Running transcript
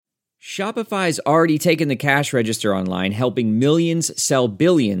Shopify's already taken the cash register online, helping millions sell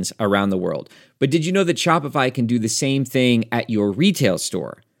billions around the world. But did you know that Shopify can do the same thing at your retail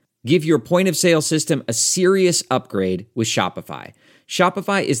store? Give your point-of-sale system a serious upgrade with Shopify.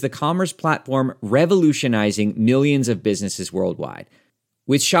 Shopify is the commerce platform revolutionizing millions of businesses worldwide.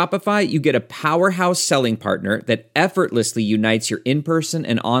 With Shopify, you get a powerhouse selling partner that effortlessly unites your in-person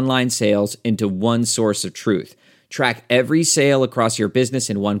and online sales into one source of truth. Track every sale across your business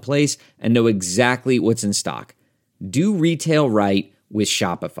in one place and know exactly what's in stock. Do retail right with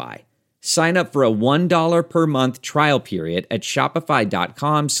Shopify. Sign up for a $1 per month trial period at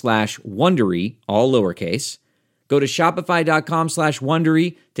shopify.com/Wondery, all lowercase. Go to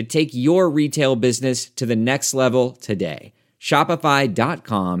shopify.com/Wondery to take your retail business to the next level today.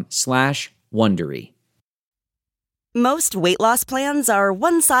 Shopify.com/Wondery. Most weight loss plans are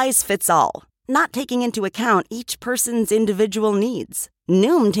one size fits all, not taking into account each person's individual needs.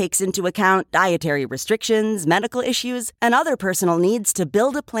 Noom takes into account dietary restrictions, medical issues, and other personal needs to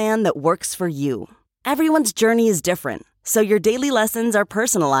build a plan that works for you. Everyone's journey is different, so your daily lessons are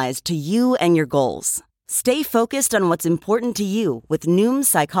personalized to you and your goals. Stay focused on what's important to you with Noom's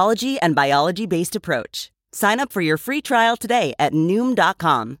psychology and biology-based approach. Sign up for your free trial today at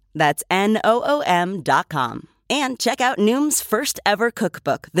Noom.com. That's Noom.com. And check out Noom's first ever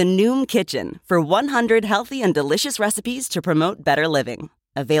cookbook, The Noom Kitchen, for 100 healthy and delicious recipes to promote better living.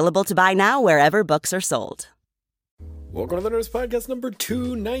 Available to buy now wherever books are sold. Welcome to the Nerdist Podcast number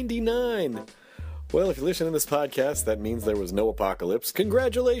 299. Well, if you're listening to this podcast, that means there was no apocalypse.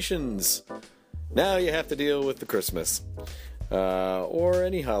 Congratulations! Now you have to deal with the Christmas. Or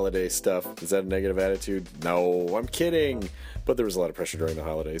any holiday stuff. Is that a negative attitude? No, I'm kidding. But there was a lot of pressure during the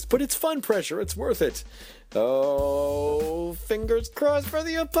holidays. But it's fun pressure. It's worth it. Oh, fingers crossed for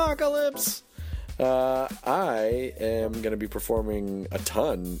the apocalypse. I am going to be performing a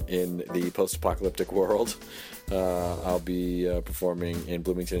ton in the post-apocalyptic world. I'll be performing in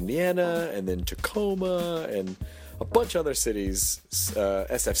Bloomington, Indiana, and then Tacoma, and a bunch of other cities.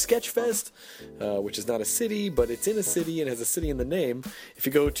 SF Sketchfest, which is not a city, but it's in a city and has a city in the name. If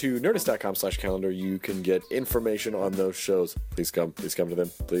you go to nerdist.com/calendar, you can get information on those shows. Please come to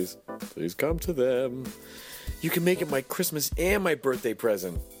them. Please come to them. You can make it my Christmas and my birthday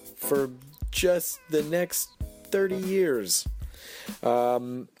present for just the next 30 years.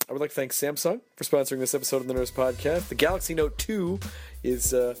 I would like to thank Samsung for sponsoring this episode of the Nerdist Podcast. The Galaxy Note 2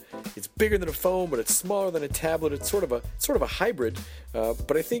 is it's bigger than a phone, but it's smaller than a tablet. It's sort of a hybrid.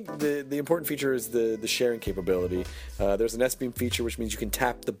 But I think the important feature is the sharing capability. There's an S-Beam feature, which means you can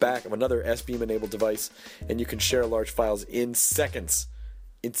tap the back of another S-Beam enabled device, and you can share large files in seconds.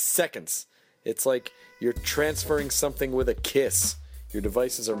 It's like you're transferring something with a kiss. Your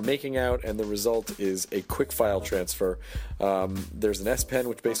devices are making out, and the result is a quick file transfer. There's an S Pen,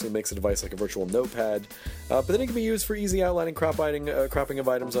 which basically makes the device like a virtual notepad. But then it can be used for easy outlining, cropping of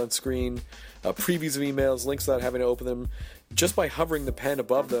items on screen, previews of emails, links without having to open them, just by hovering the pen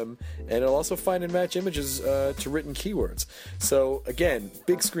above them. And it'll also find and match images to written keywords. So again,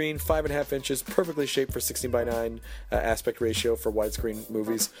 big screen, 5.5 inches, perfectly shaped for 16:9 aspect ratio for widescreen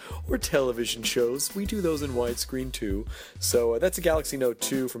movies or television shows. We do those in widescreen too. So that's a Galaxy Note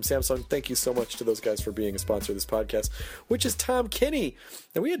 2 from Samsung. Thank you so much to those guys for being a sponsor of this podcast, which is Tom Kenny.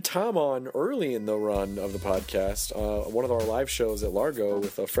 And we had Tom on early in the run of the podcast, one of our live shows at Largo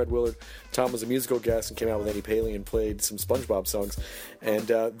with Fred Willard. Tom was a musical guest and came out with Eddie Paley and played some SpongeBob songs. And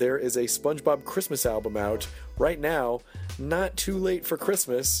there is a SpongeBob Christmas album out right now. Not too late for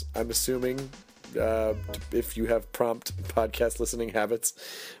Christmas, I'm assuming, if you have prompt podcast listening habits.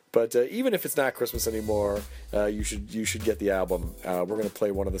 But even if it's not Christmas anymore, you should get the album. We're going to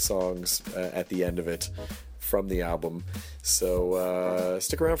play one of the songs at the end of it from the album. So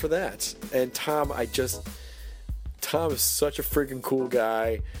stick around for that. And Tom is such a freaking cool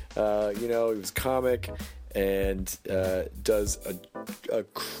guy. He was a comic and does a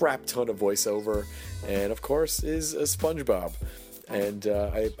crap ton of voiceover, and of course is a SpongeBob. And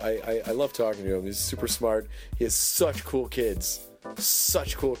I love talking to him. He's super smart. He has such cool kids.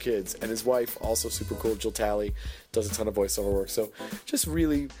 And his wife, also super cool, Jill Talley, does a ton of voiceover work. So just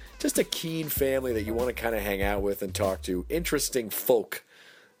a keen family that you want to kind of hang out with and talk to. Interesting folk,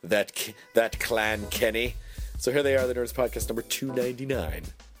 that clan Kenny. So here they are, the Nerdist Podcast number 299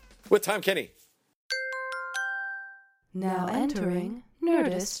 with Tom Kenny. Now entering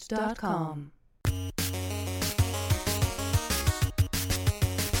Nerdist.com.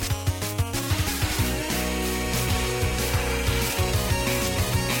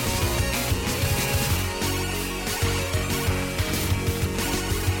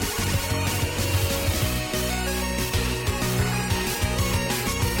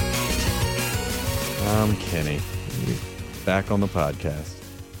 Tom Kenny, back on the podcast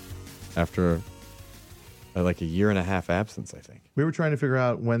after like a year and a half absence, I think. We were trying to figure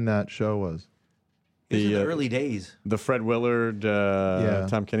out when that show was. These are the early days. The Fred Willard,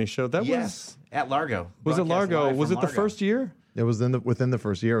 Tom Kenny show. That Yes, at Largo. was it Broadcast Largo? live Was from it the Largo. first year? It was within the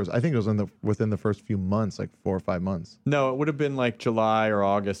first year. I think it was within the first few months, like 4 or 5 months. No, it would have been like July or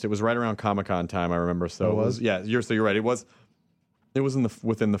August. It was right around Comic-Con time, I remember. So Oh, it was? yeah, you're right. It was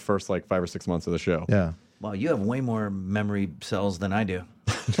within the first like 5 or 6 months of the show. Yeah. Wow, you have way more memory cells than I do.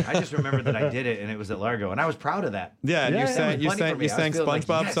 I just remember that I did it, and it was at Largo, and I was proud of that. Yeah, and Yeah, you that sang was you funny sang for me. you I sang was feeling like,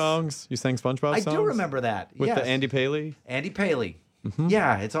 SpongeBob yes. songs. You sang SpongeBob I songs. do remember that. with yes. the Andy Paley. Andy Paley.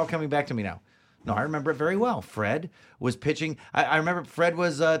 Yeah, it's all coming back to me now. No, I remember it very well. Fred was pitching. I remember Fred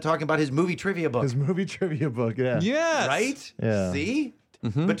was talking about his movie trivia book. His movie trivia book, yeah. Yes. Right? Yeah. See?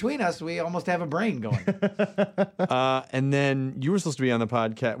 Between us, we almost have a brain going. And then you were supposed to be on the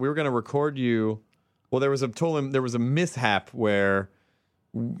podcast. We were going to record you. Well, there was a mishap where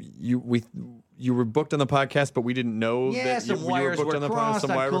you were booked on the podcast, but we didn't know Yeah, that some you were wires booked were on the podcast. crossed.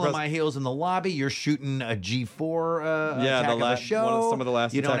 Some I'm wires were cooling crossed. my heels in the lobby. You're shooting a G4 attack of the show. some of the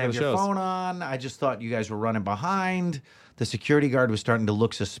last You don't Attack of have the your shows. phone on. I just thought you guys were running behind. The security guard was starting to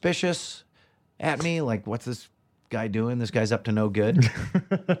look suspicious at me. Like, what's this guy doing? This guy's up to no good.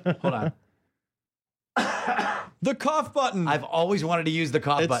 Hold on. The cough button. I've always wanted to use the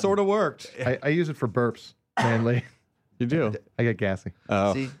cough It button. sort of worked. I use it for burps mainly. You do. I get gassy.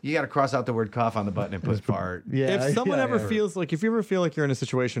 Oh. See, you got to cross out the word cough on the button and put fart. Yeah. If someone yeah, ever yeah. feels like, if you ever feel like you're in a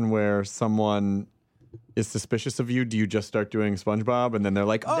situation where someone is suspicious of you, do you just start doing SpongeBob and then they're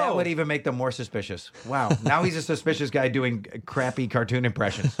like, oh, That would even make them more suspicious. Wow. Now he's a suspicious guy doing crappy cartoon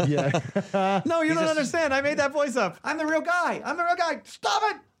impressions. Yeah. no, you He's don't a- understand. I made that voice up. I'm the real guy. I'm the real guy. Stop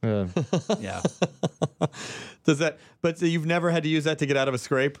it. Yeah. Does that? But so you've never had to use that to get out of a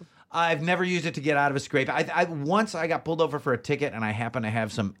scrape? I've never used it to get out of a scrape. Once I got pulled over for a ticket, and I happened to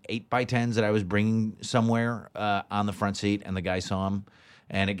have some 8x10s that I was bringing somewhere on the front seat, and the guy saw them,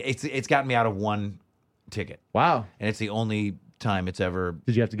 and it's gotten me out of one ticket, Wow. and it's the only time it's ever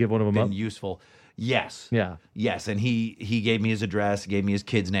Did you have to give one of them been up? useful. Yes. Yeah. Yes, and he gave me his address, gave me his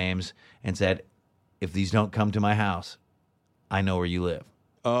kids' names, and said, if these don't come to my house, I know where you live.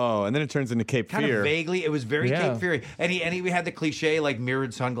 Oh, and then it turns into Cape Kind Fear. of vaguely, it was very Yeah. Cape Fear, and he had the cliche like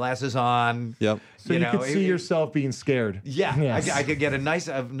mirrored sunglasses on. Yep. So you could see it- yourself being scared. Yeah, Yes. I could get a nice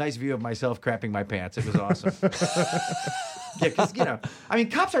view of myself crapping my pants. It was awesome. Yeah, because I mean,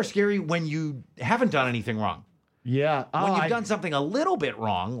 cops are scary when you haven't done anything wrong. Yeah. When Oh, you've done something a little bit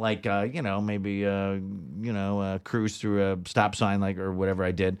wrong, like maybe cruise through a stop sign, like or whatever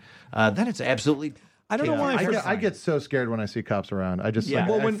I did, then it's absolutely. I don't know why. I get so scared when I see cops around. I just Yeah.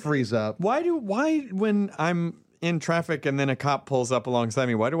 like, Well, I freeze up. Why when I'm in traffic and then a cop pulls up alongside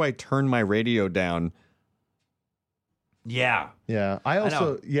me, why do I turn my radio down? Yeah. Yeah. I know.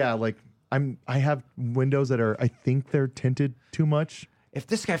 also like I have windows that I think they're tinted too much. If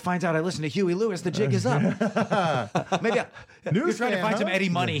this guy finds out I listen to Huey Lewis, the jig is up. Maybe you're trying to scam, find some huh? Eddie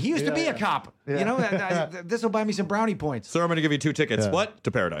Money. He used to be a cop. Yeah. You know, this will buy me some brownie points. Sir, I'm going to give you 2 tickets. Yeah. What?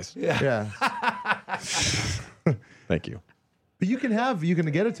 To paradise. Yeah. Thank you. But you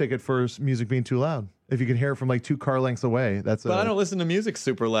can get a ticket for music being too loud. If you can hear it from like 2 car lengths away. That's But I don't listen to music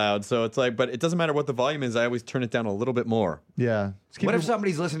super loud, so it's like, but it doesn't matter what the volume is. I always turn it down a little bit more. Yeah. Just keep What if your-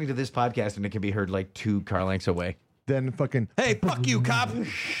 somebody's listening to this podcast and it can be heard like 2 car lengths away? then fucking Hey, fuck you, cop.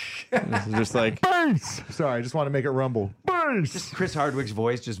 It's just like, sorry, I just want to make it rumble. Just Chris Hardwick's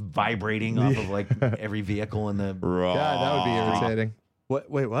voice just vibrating off of like every vehicle in the. raw. God, that would be irritating. What?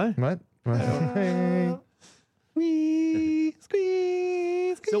 Wait, what? What? Squeeze,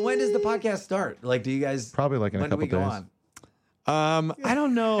 squeeze, So when does the podcast start? Like, do you guys Probably like in a when do we couple go days. on? I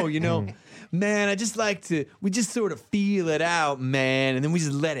don't know, man, I just like we just sort of feel it out, man, and then we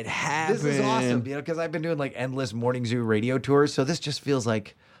just let it happen. This is awesome, because I've been doing like endless morning zoo radio tours, so this just feels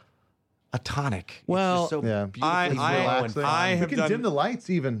like a tonic. Well, it's just so yeah. beautifully slow and Relaxing. fun. We have can done- dim the lights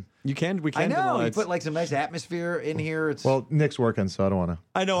even. We I can do the know you lights. put like some nice atmosphere in here. It's Well, Nick's working, so I don't want to.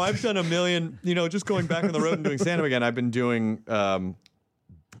 I know, I've done a million, just going back on the road and doing stand-up again, I've been doing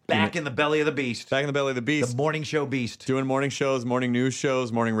back in the belly of the beast, Back in the Belly of the the Beast, morning show beast. doing morning shows, morning news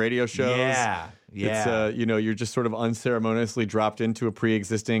shows, morning radio shows. Yeah, yeah. It's you're just sort of unceremoniously dropped into a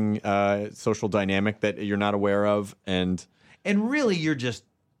pre-existing social dynamic that you're not aware of, and And really, you're just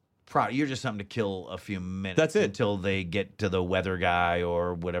something to kill a few minutes. That's it. Until they get to the weather guy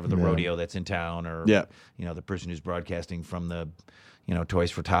or whatever the rodeo that's in town, or Yeah. the person who's broadcasting from the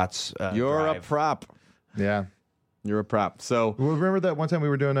Toys for Tots. you're drive. a prop. Yeah. You're a prop. So Well, remember that one time we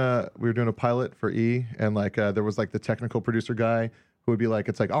were doing a pilot for E, and like there was like the technical producer guy who would be like,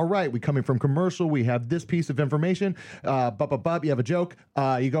 it's like, all right, we coming from commercial, we have this piece of information, you have a joke,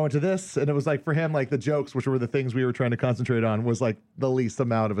 you go into this, and it was like for him, like the jokes, which were the things we were trying to concentrate on, was like the least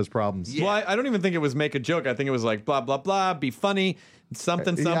amount of his problems. Well, I don't even think it was make a joke. I think it was like blah blah blah, be funny,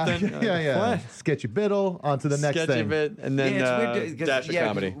 something. Yeah. What? Sketchy biddle, on to the next Sketchy thing. bit, and then it's weird 'cause, dash of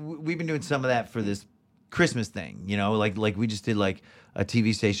comedy. 'cause we've been doing some of that for this Christmas thing, you know, like we just did like a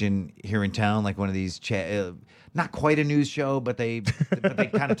TV station here in town, like one of these not quite a news show, but they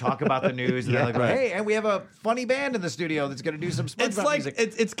kind of talk about the news, and they're like, hey, and we have a funny band in the studio that's going to do some SpongeBob It's like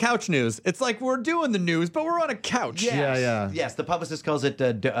music. it's couch news. It's like we're doing the news, but we're on a couch. Yes. Yes, the publicist calls it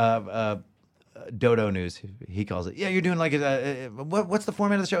Dodo News. He calls it. Yeah, you're doing like what's the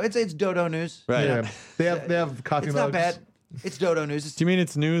format of the show? It's Dodo News. Right. Yeah. They have coffee It's mugs. not bad. It's Dodo News. Do you mean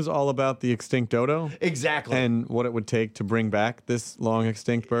it's news all about the extinct dodo Exactly. and what it would take to bring back this long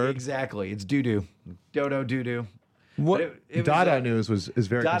extinct bird? Exactly. It's doo-doo. Dodo doo-doo. What? It was, Dada news is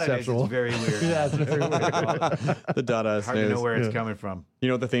very Dada News conceptual. is very weird. Yeah, it's very weird. The Dadaist Hard news. to know where it's coming from. You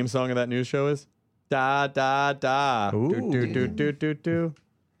know what the theme song of that news show is? Da da da. Ooh. Do do do do do do.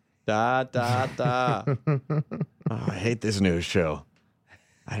 Da da da. Oh, I hate this news show.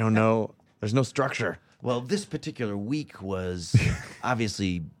 I don't know. There's no structure. Well, this particular week was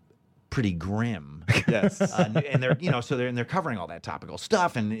obviously pretty grim. Yes. And they're they're covering all that topical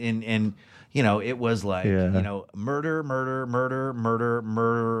stuff, and it was like murder,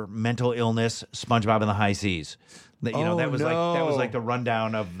 mental illness, SpongeBob and the High Seas. That was like the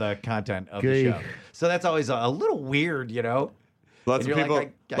rundown of the content of the show. So that's always a little weird, Lots And of you're people,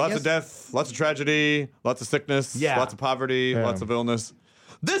 like, I lots guess- of death, lots of tragedy, lots of sickness, Yeah. lots of poverty, lots of illness.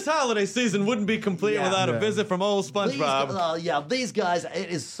 This holiday season wouldn't be complete without a visit from old SpongeBob. These guys, it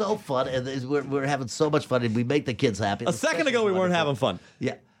is so fun, and we're having so much fun, and we make the kids happy. A second ago, we weren't having fun.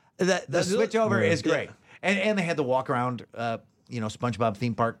 Yeah, the switch over is great, and they had the walk around. SpongeBob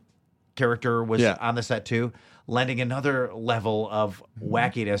theme park character was on the set too, lending another level of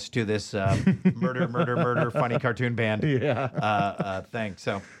wackiness to this murder funny cartoon band thing.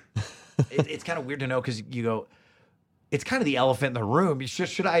 So it's kind of weird to know because you go. It's kind of the elephant in the room.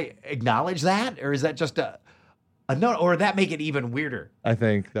 Should I acknowledge that, or is that just a no? Or would that make it even weirder? I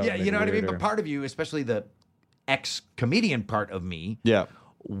think. That would make You know it what I mean. weirder. But part of you, especially the ex-comedian part of me, Yeah.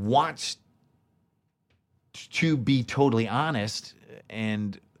 wants to be totally honest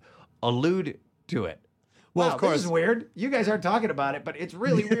and allude to it. Well, Wow, of course. this is weird. You guys aren't talking about it, but it's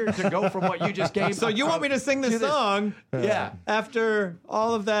really weird to go from what you just gave. So you want me to sing this song? Yeah. After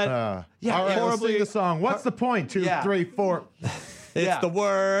all of that, All right, let's horribly- sing the song. What's the point? 2, Yeah. 3, 4. it's the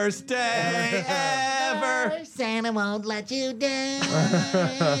worst day ever. Santa won't let you down.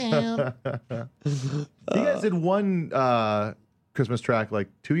 You guys did one Christmas track like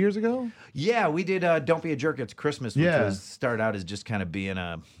 2 years ago? Yeah, we did Don't Be a Jerk, It's Christmas, which Yeah. started out as just kind of being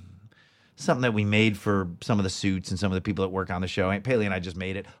something that we made for some of the suits and some of the people that work on the show. Aunt Paley and I just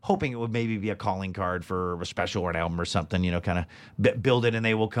made it, hoping it would maybe be a calling card for a special or an album or something, kind of build it and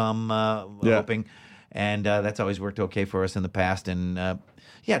they will come, hoping. And that's always worked okay for us in the past. And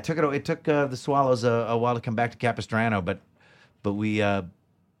it took the Swallows a while to come back to Capistrano, but we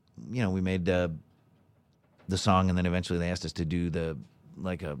we made the song, and then eventually they asked us to do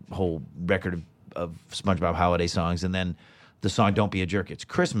a whole record of SpongeBob holiday songs, and then the song "Don't Be a Jerk, It's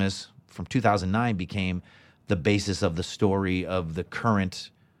Christmas" from 2009 became the basis of the story of the current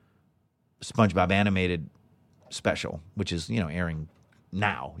SpongeBob animated special, which is airing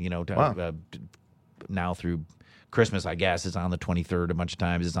now. Now through Christmas, I guess. It's on the 23rd a bunch of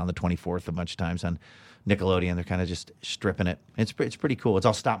times. It's on the 24th a bunch of times on Nickelodeon. They're kind of just stripping it. It's pretty cool. It's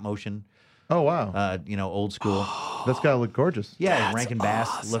all stop motion. Oh, wow. Old school. That's got to look gorgeous. Yeah, Rankin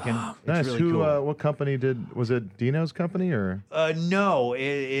Bass looking. It's Nice. really Who? cool. What company was it? Dino's company or? No,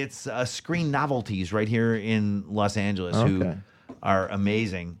 it's Screen Novelties right here in Los Angeles who Okay. are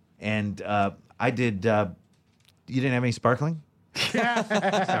amazing. And I did. You didn't have any sparkling?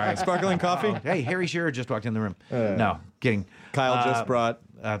 Sorry. Sparkling coffee. Hey, Harry Shearer just walked in the room. No, kidding. Kyle just brought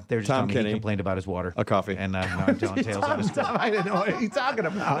they were just Tom telling me Kenny he complained about his water. a coffee. And now I'm telling tales out of school. I didn't know what he's talking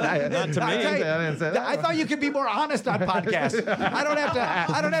about. Not to me. I didn't say that. I thought you could be more honest on podcasts. I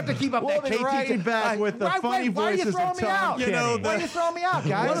don't have to keep up We'll that be KT. right back with the funny why are you voices throwing of me Tom out? Kenny. Why are you throwing me out,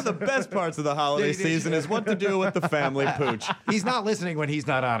 guys? One of the best parts of the holiday season is what to do with the family pooch. He's not listening when he's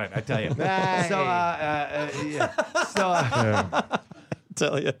not on it. I tell you. Hey. So, yeah. So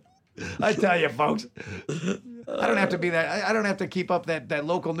Tell you. I tell you, folks. I don't have to be that. I don't have to keep up that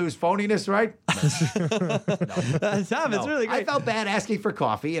local news phoniness, right? Tom, it's really great. I felt bad asking for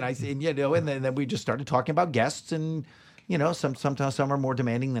coffee, and then we just started talking about guests and You know, sometimes some are more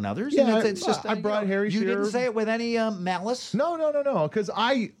demanding than others. Yeah, and it's just I brought Harry You didn't Shearer. say it with any malice. No, because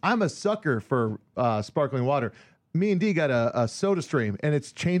I'm a sucker for sparkling water. Me and D got a Soda Stream, and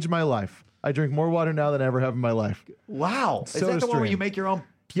it's changed my life. I drink more water now than I ever have in my life. Wow, is that Soda the one where Stream. you make your own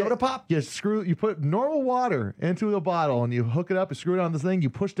soda pop? You put normal water into a bottle, and you hook it up, you screw it on this thing, you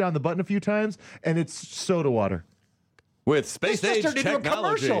push down the button a few times, and it's soda water. With space This age just turned into a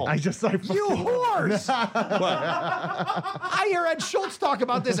technology. commercial. You You whores! I hear Ed Schultz talk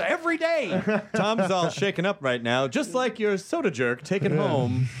about this every day. Tom's all shaken up right now, just like your soda jerk taking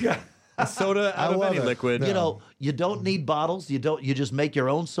home a soda out of love any it. liquid. You know, you don't need bottles. You just make your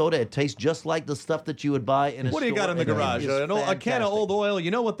own soda. It tastes just like the stuff that you would buy in a What do you store, got in the and it garage? is A can of fantastic. old oil.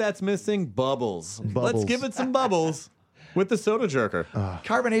 You know what that's missing? Bubbles. Let's Bubbles. give it some bubbles with the soda jerker.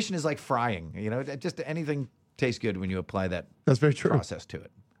 Carbonation is like frying. You know, just anything tastes good when you apply that That's very true. process to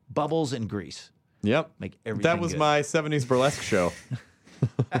it. Bubbles and grease. Yep. Make everything That was good. my 70s burlesque show.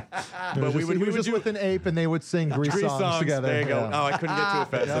 But we would just do- with an ape, and they would sing Grease Grease songs together. There you go. Yeah. Oh, I couldn't get to it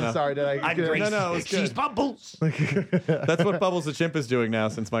fast Yeah, I'm enough. sorry, did I? No, it was She's good. bubbles. That's what Bubbles the Chimp is doing now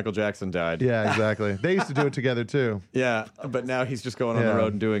since Michael Jackson died. Yeah, exactly. They used to do it together too. Yeah, but now he's just going on the Yeah.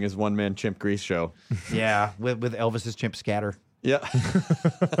 road and doing his one-man chimp grease show. Yeah, with Elvis's chimp scatter. Yeah.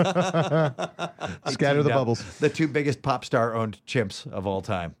 Scatter the Yeah, bubbles. The two biggest pop star owned chimps of all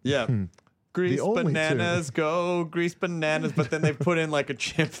time. Yeah. Grease The only bananas, go grease bananas, but then they put in like a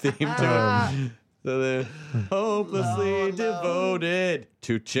chimp theme to it. So they're hopelessly devoted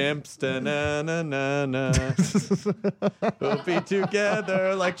to chimps. Da-na-na-na-na. We'll be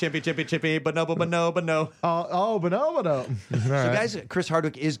together like chimpy, chimpy, chimpy, but no. But no. All So, guys, Chris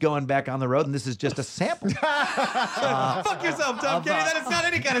Hardwick is going back on the road, and this is just a sample Fuck yourself, Tom Kenny. That is not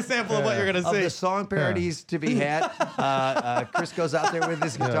any kind of sample of what you're going to of see. the song parodies to be had. Chris goes out there with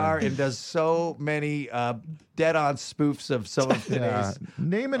his guitar and does so many dead-on spoofs of some of today's.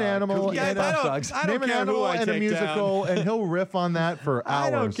 Name an animal Cookie and Guys, a I don't name an care who animal I and a take musical, and he'll riff on that for hours. I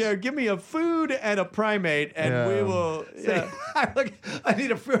don't care. Give me a food and a primate, and we Yeah. will. Yeah. I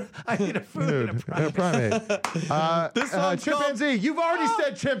need a food. I need a food. Dude, and a primate. This song's called- Chimpanzee. You've already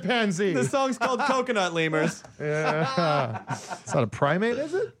said chimpanzee. The song's called Coconut Lemurs. It's not a primate,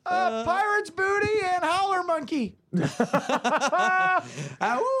 is it? Pirate's booty and howler monkey.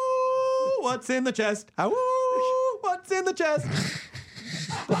 Ow! What's in the chest? Ow! What's in the chest?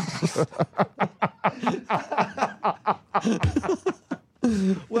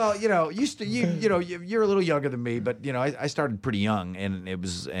 Well, you know, you're a little younger than me, but you know, I started pretty young, and it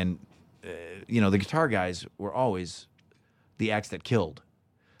was, you know, the guitar guys were always the acts that killed.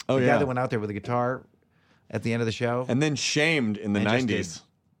 Oh The guy that went out there with a guitar at the end of the show. And then shamed in the And just 90s.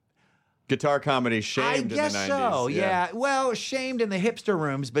 Guitar comedy I shamed guess in the 90s. so. Yeah. Well, shamed in the hipster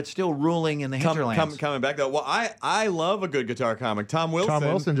rooms, but still ruling in the hinterlands. Coming back though. Well, I love a good guitar comic. Tom Wilson. Tom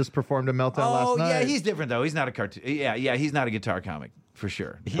Wilson just performed a meltdown Oh last night. yeah, he's different though. He's not a cartoon. Yeah, he's not a guitar comic for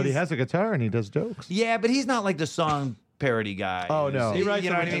sure. But he has a guitar and he does jokes. Yeah, but he's not like the song parody guy. Oh, no. He writes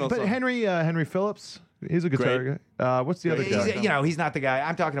you know what I original mean? But Henry Phillips, he's a guitar Great. guy. What's the other guy? You know, he's not the guy.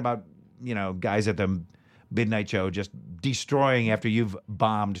 I'm talking about, you know, guys at the midnight show just destroying after you've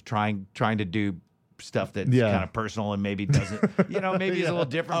bombed, trying to do stuff that's Yeah. kind of personal and maybe doesn't, you know, maybe it's a little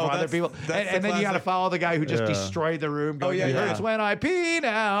different Oh, from other that's- people. that's the And then you got to classic. follow the guy who just destroyed the room. Going, yeah, it yeah. hurts when I pee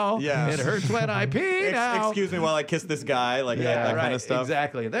now. Yeah. It hurts when I pee now. Excuse me while I kiss this guy, like that right, kind of stuff.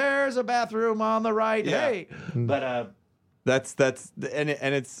 Exactly. There's a bathroom on the right. Yeah. Hey, but That's and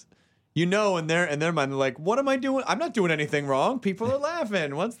it's in their mind they're like, what am I doing? I'm not doing anything wrong. People are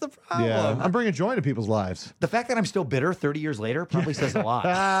laughing. What's the problem? Yeah, I'm bringing joy to people's lives. the fact that I'm still bitter 30 years later probably says a lot.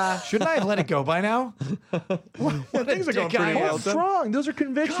 Shouldn't I have let it go by now? Things are going dick I pretty am. well. What's wrong? Those are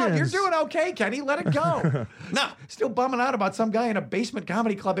convictions. God, you're doing okay, Kenny. Let it go. No, Still bumming out about some guy in a basement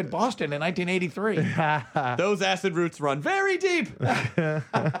comedy club in Boston in 1983. those acid roots run very deep.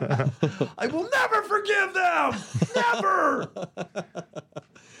 I will never forgive them. Never.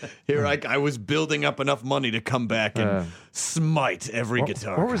 Here, I was building up enough money to come back and smite every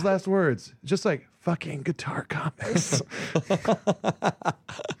guitar. What were his last words? Just like fucking guitar comics.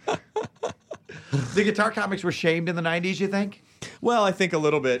 The guitar comics were shamed in the 90s, you think? Well, I think a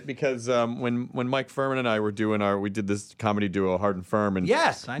little bit because when Mike Furman and I were doing we did this comedy duo, Hard and Firm, and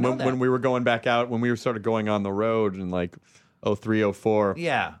Yes, I know when, that. when we were going back out, when we were started going on the road in like 03, 04,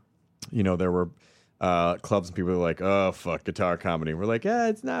 Yeah. you know, there were clubs and people were like, oh, fuck guitar comedy. We're like, yeah,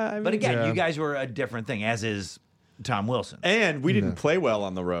 it's not. I mean, But again, Yeah. you guys were a different thing, as is Tom Wilson. and we didn't play well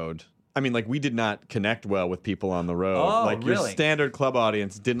on the road. I mean, like, we did not connect well with people on the road. Oh, like, your really? standard club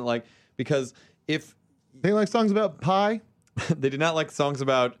audience didn't like, because if They like songs about pie. they did not like songs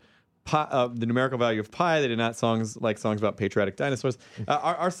about the numerical value of pi. They did not songs about patriotic dinosaurs.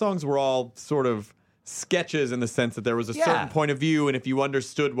 Our songs were all sort of sketches in the sense that there was a certain point of view, and if you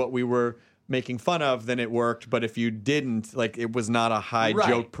understood what we were making fun of, then it worked. But if you didn't, like, it was not a high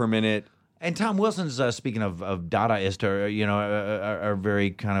joke per minute. And Tom Wilson's, speaking of Dadaist, are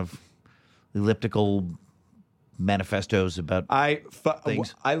very kind of elliptical manifestos about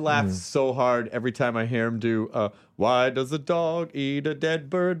things. I laugh so hard every time I hear him do, why does a dog eat a dead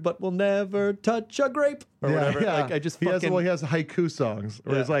bird but will never touch a grape? Or whatever. Yeah. Like, I just he has haiku songs.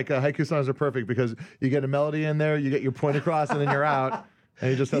 Where it's like haiku songs are perfect because you get a melody in there, you get your point across, and then you're out.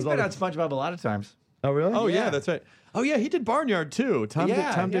 And he just has He's been on SpongeBob a lot of times. Oh, really? Oh, yeah, that's right. Oh, yeah, he did Barnyard, too. Tom did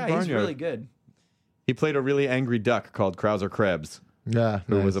Barnyard. He's really good. He played a really angry duck called Krauser Krebs. Yeah,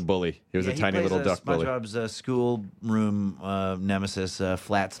 who was a bully. He was a tiny little duck bully. SpongeBob's schoolroom nemesis,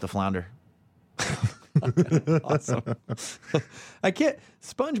 Flats the Flounder. Awesome. I can't.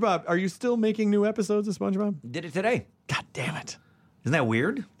 SpongeBob, are you still making new episodes of SpongeBob? Did it today. God damn it. Isn't that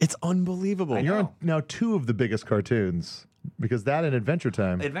weird? It's unbelievable. And you're on now 2 of the biggest cartoons because that and Adventure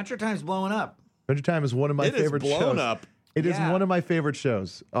Time. Adventure Time's blowing up. Adventure Time is one of my favorite shows. It is blown up. It is one of my favorite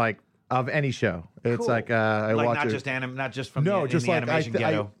shows, like of any show. It's Cool. like I like watch not it. just not just from No, the, just in the like animation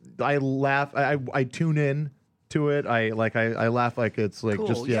ghetto. I laugh. I tune in to it. I laugh like it's like Cool.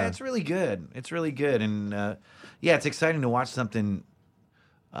 just yeah, it's really good. It's really good, and it's exciting to watch something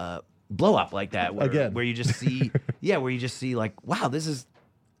blow up like that. Where you just see, where you just see like, wow, this is.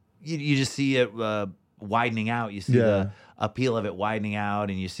 You just see it widening out. You see the appeal of it widening out,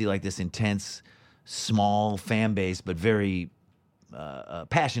 and you see like this intense, small fan base, but very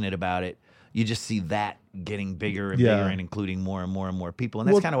passionate about it. You just see that getting bigger and bigger and including more and more and more people. And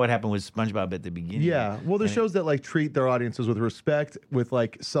that's kind of what happened with SpongeBob at the beginning. Yeah. Well, there's shows that like treat their audiences with respect, with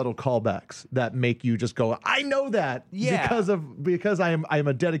like subtle callbacks that make you just go, I know that because I'm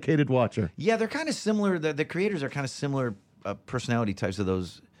a dedicated watcher. Yeah, they're kind of similar. The creators are kind of similar personality types of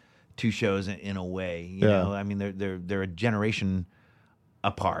those 2 shows in a way. You know, I mean, they're a generation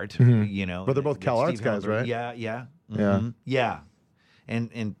apart. You know, but they're both Cal Arts guys, right? Yeah.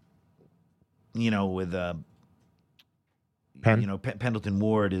 And you know, with Pendleton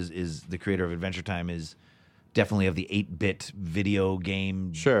Ward is the creator of Adventure Time, is definitely of the 8-bit video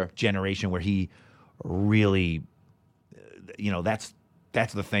game generation where he really, that's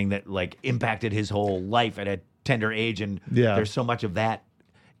the thing that like impacted his whole life at a tender age, and there's so much of that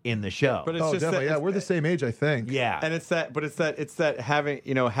in the show. But it's just definitely. We're the same age, I think. Yeah. And it's that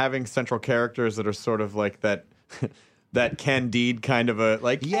having central characters that are sort of like that that Candide kind of a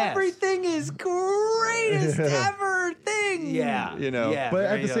like everything is greatest ever thing. Yeah. You know. Yeah, But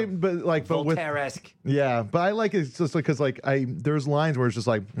at the same but with Voltaire-esque. yeah, but I like it just because like there's lines where it's just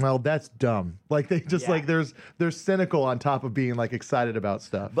like, well, that's dumb. Like they just like there's cynical on top of being like excited about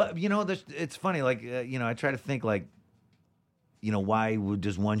stuff. But it's funny. Like I try to think like, why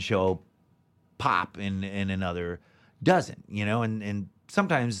does one show pop and another doesn't? And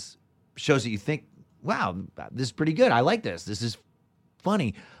sometimes shows that you think, wow, this is pretty good. I like this. This is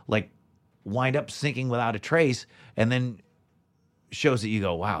funny. Like wind up sinking without a trace, and then shows that you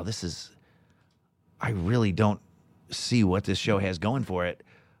go, wow, I really don't see what this show has going for it.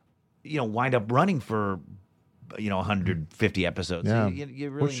 Wind up running for 150 episodes. Yeah. You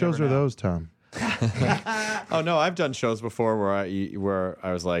really What shows never are know. those, Tom? Oh no, I've done shows before where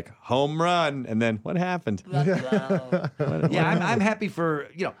I was like home run, and then what happened? Yeah, I'm happy for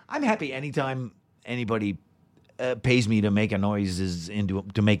I'm happy anytime anybody pays me to make noises into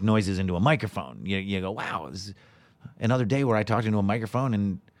a microphone. You go, wow, this is another day where I talked into a microphone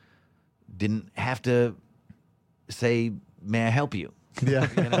and didn't have to say, "May I help you?" Yeah.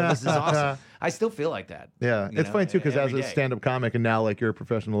 This is awesome. I still feel like that. Yeah, it's funny too because as every a day. stand-up comic and now like you're a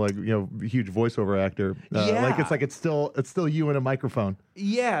professional, like huge voiceover actor. Like it's still you in a microphone.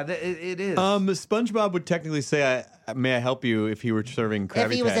 Yeah, it is. SpongeBob would technically say, "May I help you?" if he were serving Krabby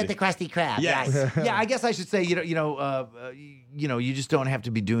If he was Patties. at the Krusty Krab, Yes. yes. Yeah, I guess I should say, you just don't have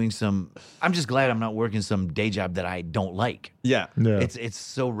to be doing some. I'm just glad I'm not working some day job that I don't like. Yeah. Yeah. It's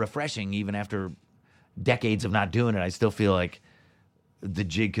so refreshing, even after decades of not doing it. I still feel like the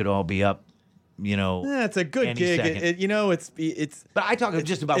jig could all be up. Yeah, it's a good any gig. second. It's. But I talk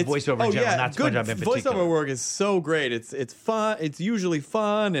just about it's- voiceover in general, not good SpongeBob in particular. voiceover work is so great. It's fun. It's usually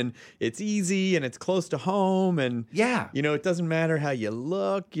fun and it's easy and it's close to home and Yeah. it doesn't matter how you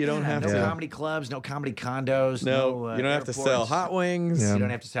look. You don't have no to. comedy clubs, no comedy condos. No, you don't have to sell airports. hot wings. Yeah. You don't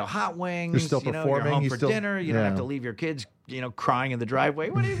have to sell hot wings. You're still You're performing, home you for still- dinner. You don't have yeah. to leave your kids, crying in the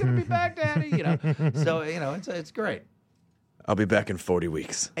driveway. When are you going to be back, Daddy? So it's great. I'll be back in 40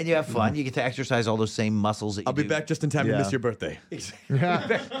 weeks. And you have fun. You get to exercise all those same muscles that you I'll be do. back just in time to Yeah. miss your birthday.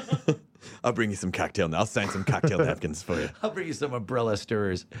 I'll bring you some cocktail. I'll sign some cocktail napkins for you. I'll bring you some umbrella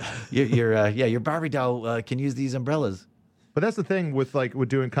stirrers. Your Barbie doll can use these umbrellas. But that's the thing with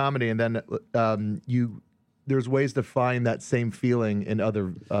doing comedy, and then there's ways to find that same feeling in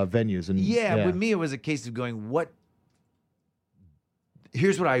other venues. And Yeah, with me, it was a case of going,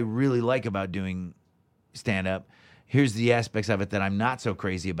 here's what I really like about doing stand-up. Here's the aspects of it that I'm not so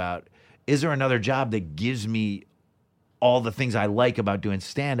crazy about. Is there another job that gives me all the things I like about doing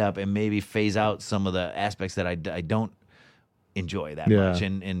stand-up and maybe phase out some of the aspects that I don't enjoy that Yeah. much?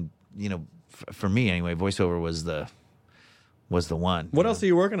 And for me anyway, voiceover was the one. What else are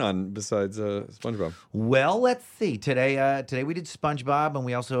you working on besides SpongeBob? Well, let's see. Today we did SpongeBob, and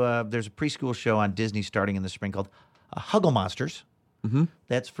we also there's a preschool show on Disney starting in the spring called Huggle Monsters. Mm-hmm.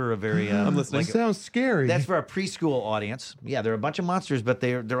 That's for a very I'm listening. That sounds scary. that's for a preschool audience. Yeah, they're a bunch of monsters, but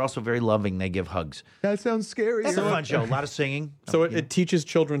they're also very loving. They give hugs. that sounds scary. It's a fun show. A lot of singing. So it teaches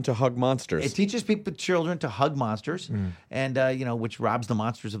children to hug monsters. It teaches children to hug monsters, and which robs the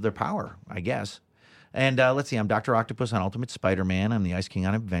monsters of their power, I guess. And let's see, I'm Dr. Octopus on Ultimate Spider-Man. I'm the Ice King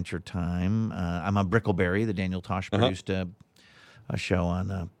on Adventure Time. I'm on Brickleberry, the Daniel Tosh produced a show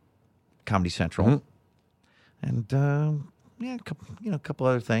on Comedy Central, and a couple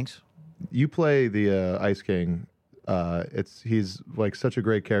other things. You play the Ice King. He's like such a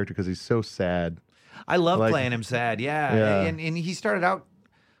great character because he's so sad. I love Like- playing him sad, yeah. Yeah. And he started out,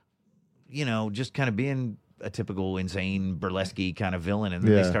 just kind of being a typical insane burlesque kind of villain, and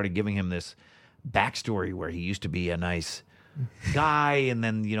then they Yeah. started giving him this backstory where he used to be a nice guy, and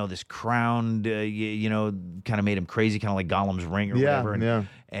then this crowned, kind of made him crazy, kind of like Gollum's ring or Yeah, whatever. And, yeah.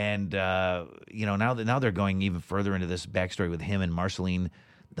 and now they're going even further into this backstory with him and Marceline,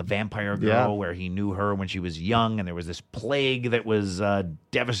 the vampire girl, Yeah. where he knew her when she was young, and there was this plague that was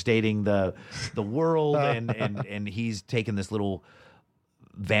devastating the world, and he's taken this little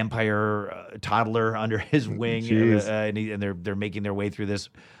vampire toddler under his wing, Jeez. and they're making their way through this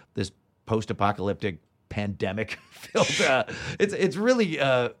post-apocalyptic pandemic filled. It's really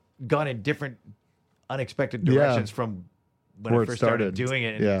gone in different, unexpected directions from when Where I it first started started. doing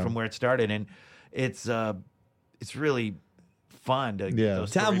it, and Yeah. from where it started, and it's really fun to get Yeah.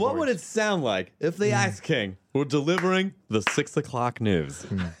 those Tom, what would storyboards. it sound like if the Ice King were delivering the 6 o'clock news?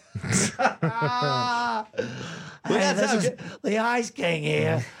 Hey, this is the Ice King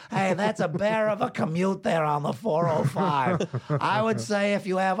here. Hey, that's a bear of a commute there on the 405. I would say if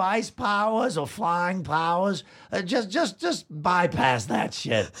you have ice powers or flying powers, just bypass that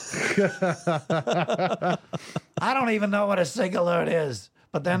shit. I don't even know what a SIG alert is,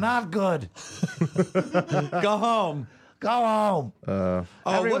 but they're not good. Go home. Go home.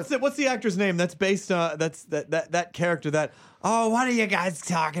 What's the actor's name? That's based on that character. That what are you guys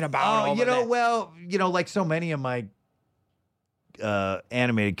talking about? Oh, over there? like so many of my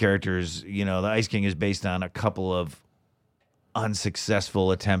animated characters, the Ice King is based on a couple of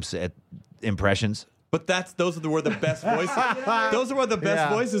unsuccessful attempts at impressions. But those are where the best voices. Those are where the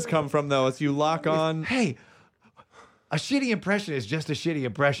best voices come from, though. As you lock on. Hey, a shitty impression is just a shitty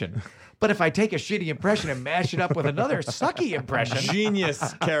impression. But if I take a shitty impression and mash it up with another sucky impression,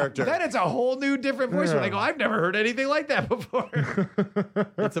 Genius character. then it's a whole new different voice where they go, I've never heard anything like that before.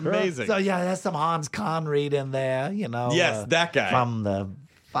 It's amazing. So yeah, there's some Hans Conried in there, Yes, that guy. from the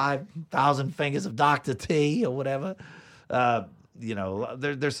 5,000 Fingers of Dr. T or whatever.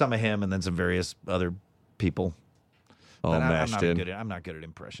 There's some of him and then some various other people. All But mashed in. I'm not good at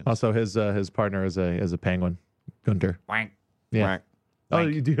impressions. Also, his partner is a penguin, Gunter. Wank. Yeah. Wank. Oh,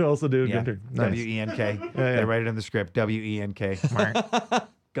 you do also do Yeah. Gunter. Nice. W-E-N-K. They write it in the script. W-E-N-K.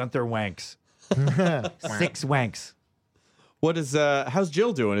 Gunther Wanks. 6 Wanks. What is? How's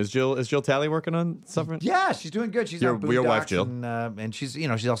Jill doing? Is Jill Talley working on something? Yeah, she's doing good. She's Your- on your wife, Boondocks, Jill. and she's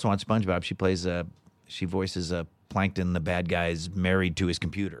she's also on SpongeBob. She plays she voices Plankton, the bad guy's married to his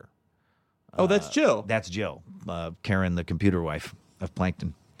computer. Oh, that's Jill. That's Jill, Karen, the computer wife of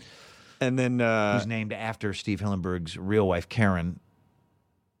Plankton, And then who's named after Steve Hillenburg's real wife, Karen,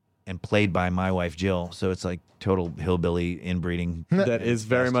 and played by my wife, Jill. So it's like total hillbilly inbreeding. that is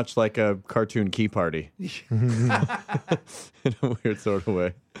very much like a cartoon Key Party in a weird sort of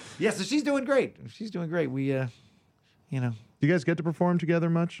way. Yeah, so she's doing great. She's doing great. We, Do you guys get to perform together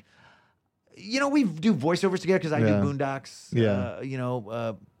much? we do voiceovers together because I do Yeah. Boondocks. Yeah.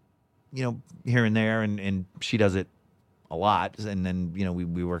 Here and there, and she does it a lot. And then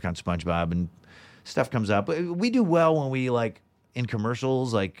we work on SpongeBob and stuff comes up. We do well when we in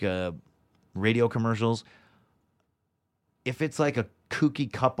commercials, radio commercials. If it's like a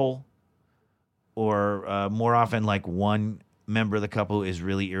kooky couple, or more often like one member of the couple is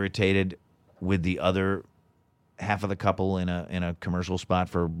really irritated with the other half of the couple in a commercial spot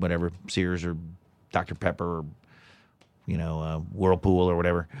for whatever, Sears or Dr. Pepper or Whirlpool or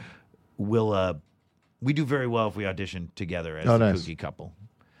whatever, we do very well if we audition together as a nice. kooky couple.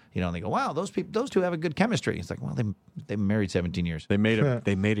 And they go, wow, those two have a good chemistry. It's like, well, they've been married 17 years. They made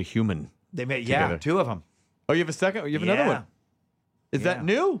a human. They made together. two of them. Oh, you have a second? You have another one? Is that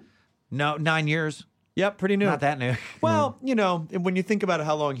new? No, 9 years. Yep, pretty new. Not that new. Well, when you think about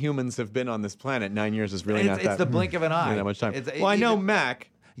how long humans have been on this planet, 9 years is really not that. It's the blink of an eye. Not that much time. It's- I know Mac.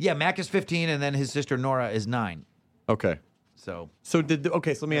 Yeah, Mac is 15, and then his sister Nora is 9. Okay. So So let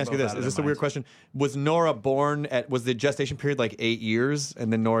me ask you both this: out of is this a their we're minds. question? Was Nora born was the gestation period like 8 years,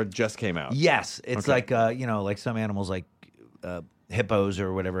 and then Nora just came out? yes, it's Okay. like like some animals like hippos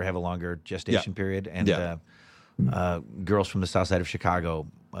or whatever have a longer gestation period, and girls from the south side of Chicago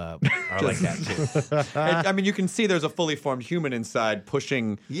are like that too. And, I mean, you can see there's a fully formed human inside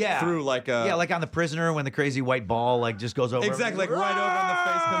pushing through like a like on The Prisoner when the crazy white ball like just goes over. exactly like right over and the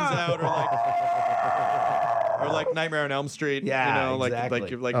face comes out, or like Nightmare on Elm Street. Yeah, like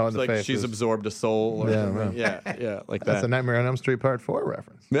exactly. Oh, and the like she's faces. absorbed a soul. Or Yeah, something. right. yeah, like That's that. a Nightmare on Elm Street Part 4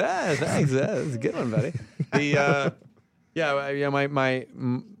 reference. Yeah, thanks. That's a good one, buddy.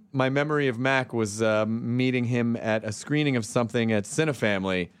 My memory of Mac was meeting him at a screening of something at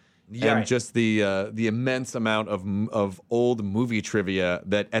Cinefamily, Yeah, and right. just the immense amount of old movie trivia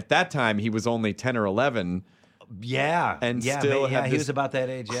that at that time he was only 10 or 11. Yeah, And yeah, still yeah, had he this was about that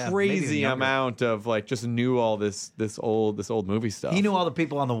age. Yeah, maybe even Crazy younger. amount of like just knew all this old movie stuff. He knew all the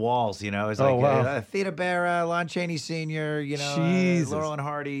people on the walls, It's like Oh, wow. Theda Bara, Lon Chaney Sr., Jesus. Laurel and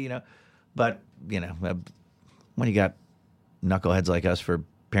Hardy, But, when you got knuckleheads like us for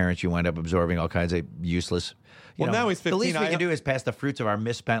parents, you wind up absorbing all kinds of useless. Well, now he's 15. The least we I- can do is pass the fruits of our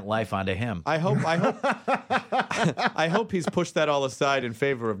misspent life onto him. I hope I hope he's pushed that all aside in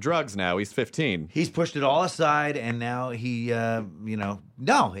favor of drugs now. He's 15. He's pushed it all aside, and now he's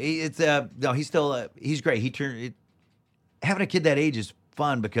still, he's great. Having a kid that age is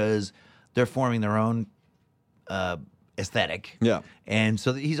fun because they're forming their own aesthetic. Yeah. And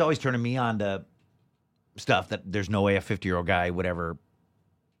so he's always turning me on to stuff that there's no way a 50-year-old guy would ever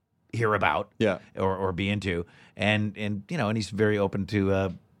hear about Yeah. or be into. And he's very open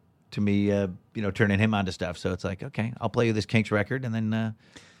to me, turning him on to stuff. So it's like, okay, I'll play you this Kinks record, and then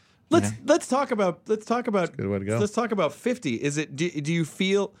Let's talk about a good way to go. Let's talk about 50. Is it do you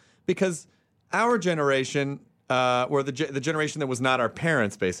feel, because our generation or the generation that was not our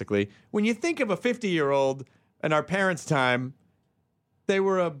parents, basically, when you think of a 50-year-old in our parents' time, they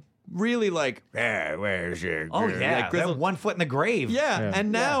were a really like, where's your oh yeah, like grizzled- they're 1 foot in the grave. yeah.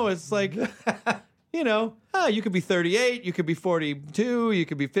 And now it's like, you could be 38, you could be 42, you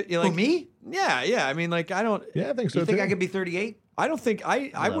could be 50. Like, Who, me? Yeah. I mean, like, I don't. Yeah, I think so You think too. I could be 38? I don't think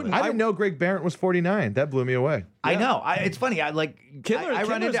I wouldn't. I didn't know Greg Barrett was 49. That blew me away. I know. It's funny. I Kindler's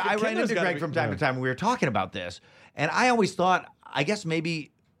run into gotta Greg be- from time to time when we were talking about this, and I always thought, I guess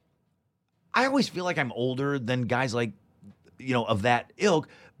maybe, I always feel like I'm older than guys like, of that ilk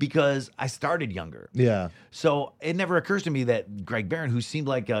because I started younger. Yeah. So it never occurs to me that Greg Barron, who seemed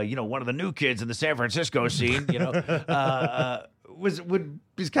like one of the new kids in the San Francisco scene, was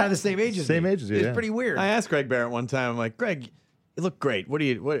kind of the same age as Same me. age as you, It's yeah. pretty weird. I asked Greg Barrett one time. I'm like, Greg, you look great. What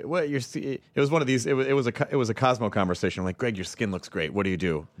your? It was one of these. It was a Cosmo conversation. I'm like, Greg, your skin looks great. What do you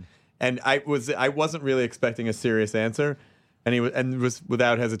do? And I wasn't really expecting a serious answer. And he was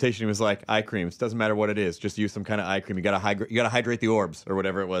without hesitation. He was like, eye creams. Doesn't matter what it is. Just use some kind of eye cream. You gotta hydrate the orbs or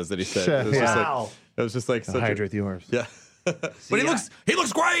whatever it was that he said. It was just like, Wow. it was just like such Hydrate the orbs. Yeah. But he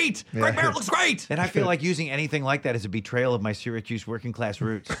looks great. Greg Barrett looks great. And I feel like using anything like that is a betrayal of my Syracuse working class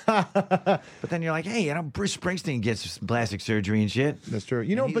roots. But then you're like, hey, Bruce Springsteen gets plastic surgery and shit. That's true. And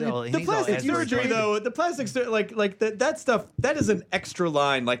he's But all- The he's all plastic Edward surgery, Jordan. though, the plastic like that stuff, that is an extra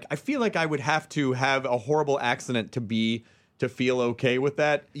line. Like, I feel like I would have to have a horrible accident to feel okay with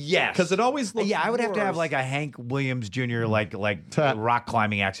that. Yes. Because it always looks I would have to have worse. like a Hank Williams Jr. like rock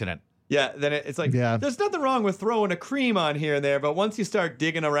climbing accident. Yeah, then it's like, Yeah. there's nothing wrong with throwing a cream on here and there, but once you start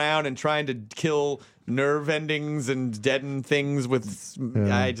digging around and trying to kill nerve endings and deaden things with,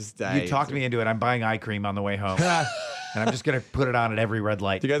 You talked me into it. I'm buying eye cream on the way home. And I'm just going to put it on at every red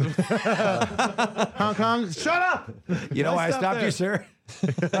light. You guys, Hong Kong, shut up. You know why I Stop stopped there. you, sir?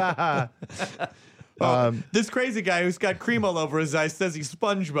 this crazy guy who's got cream all over his eyes says he's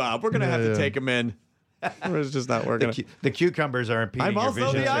SpongeBob. We're gonna have to Yeah. take him in. It's just not working. The cucumbers are impeding I'm your also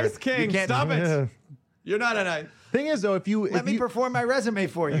vision, the sir. Ice King. You can't- Stop it. Yeah. You're not an ice. Thing is, though, if you Let me perform my resume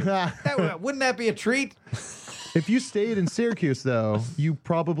for you. Wouldn't that be a treat? If you stayed in Syracuse, though, you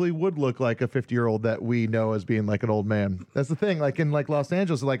probably would look like a 50-year-old that we know as being like an old man. That's the thing. Like in like Los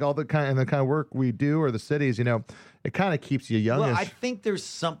Angeles, like all the kind of work we do, or the cities, you know, it kind of keeps you youngish. Well, I think there's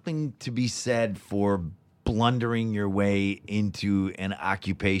something to be said for blundering your way into an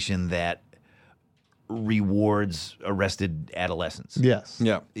occupation that rewards arrested adolescents. Yes.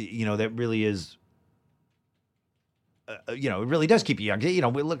 Yeah. You know, that really is. You know, it really does keep you young. You know,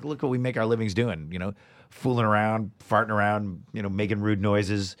 look what we make our livings doing. You know, fooling around, farting around. You know, making rude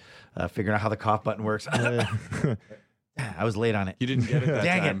noises, figuring out how the cough button works. I was late on it. You didn't get it that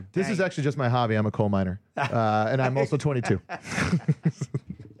Dang time. it! This is actually just my hobby. I'm a coal miner, and I'm also 22.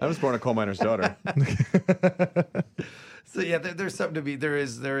 I was born a coal miner's daughter. So yeah, there's something to be. There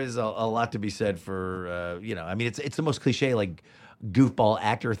is a lot to be said for. You know, I mean, it's the most cliche like goofball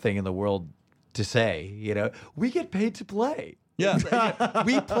actor thing in the world to say. You know, we get paid to play. Yeah.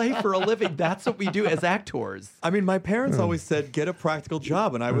 We play for a living. That's what we do as actors. I mean, my parents always said, get a practical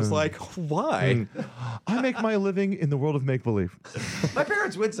job. And I was like, why? I make my living in the world of make believe. My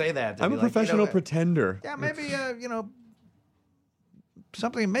parents would say that. They'd I'm be a like, professional you know, pretender. Yeah, maybe you know,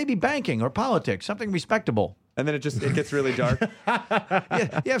 something, maybe banking or politics, something respectable. And then it gets really dark.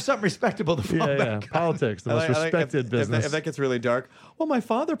 Yeah, you have something respectable to fall back on. Politics, the most respected business. If that gets really dark, well, my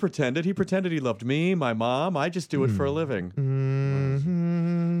father pretended. He pretended he loved me, my mom. I just do it for a living.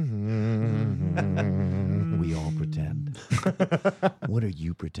 We all pretend. What are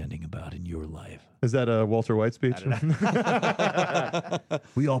you pretending about in your life? Is that a Walter White speech?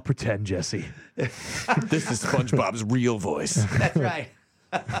 We all pretend, Jesse. This is SpongeBob's real voice. That's right.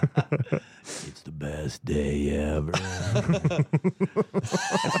 It's the best day ever.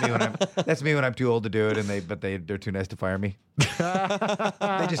 That's me when I'm too old to do it, and they're too nice to fire me.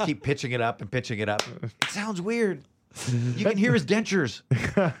 They just keep pitching it up and pitching it up. It sounds weird. You can hear his dentures.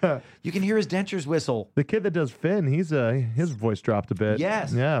 You can hear his dentures whistle. The kid that does Finn, his voice dropped a bit.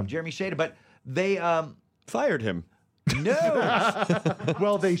 Yes. Yeah. Jeremy Shada, but they Fired him. no.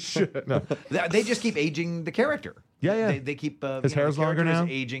 Well, they should. No. They just keep aging the character. Yeah. They keep His hair's the longer character now?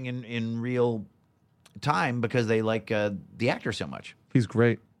 is aging in real time because they like the actor so much. He's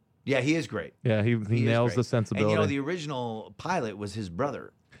great. Yeah, he is great. Yeah, he He is nails great. the sensibility. And you know, the original pilot was his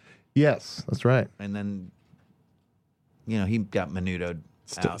brother, Yes, that's right. and then you know he got menudoed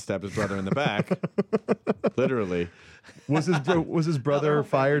out. Stabbed his brother in the back. Literally. Was his brother whole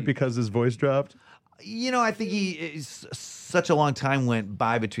fired family. because his voice dropped? You know, I think such a long time went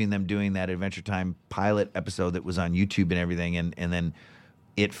by between them doing that Adventure Time pilot episode that was on YouTube and everything, and then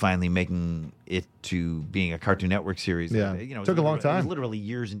it finally making it to being a Cartoon Network series. Yeah. You know, it Took a long literally- It time. was literally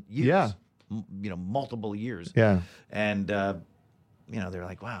years and years. Yeah. You know, multiple years. Yeah. And you know, they're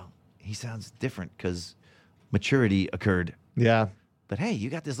like, wow, he sounds different because maturity occurred. Yeah. But hey, you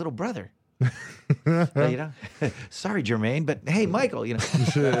got this little brother. You know, sorry, Jermaine, but hey, Michael, you know,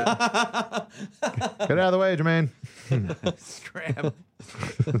 Get out of the way, Jermaine. scram,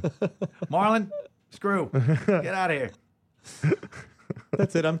 Marlon, screw, get out of here.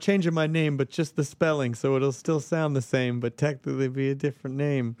 That's it. I'm changing my name, but just the spelling, so it'll still sound the same, but technically be a different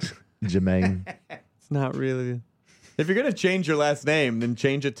name. Jermaine. It's not really. If you're gonna change your last name, then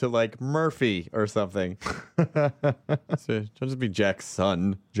change it to like Murphy or something. So, don't just be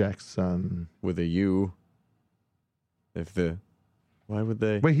Jackson Jackson. with a U. Why would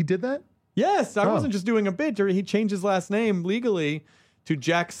they? Wait, he did that? Yes, I Oh. wasn't just doing a bit. He changed his last name legally to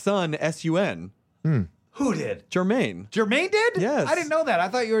Jackson S-U-N. Who did? Jermaine. Jermaine did? Yes. I didn't know that. I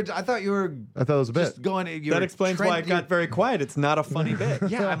thought you were I thought it was a bit. just going. You That were explains why it got very quiet. It's not a funny bit.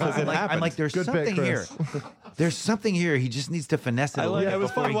 Yeah, I'm Because it like, happened. there's Good bit, something here. Chris. There's something here. He just needs to finesse it a little bit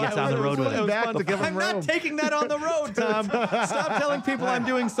before he gets on the road with it. Back to give him I'm room. not taking that on the road, Tom. Stop telling people I'm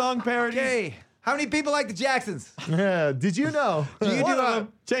doing song parodies. Okay, how many people like the Jacksons? Yeah. Did you know? Do you One do of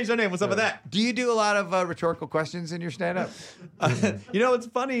them changed their name. What's up with that? Do you do a lot of rhetorical questions in your stand-up? You know, it's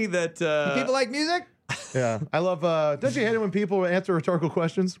funny that People like music? Yeah. I love, don't you hate it when people answer rhetorical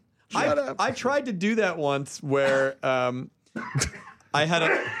questions? Shut up. I tried to do that once where I had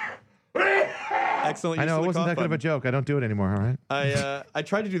a excellent. I use know, of it the wasn't cough that good of a button. joke. I don't do it anymore, all right? I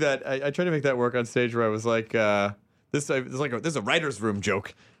tried to do that. I tried to make that work on stage where I was like, this is a writer's room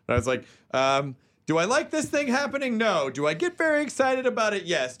joke. And I was like, do I like this thing happening? No. Do I get very excited about it?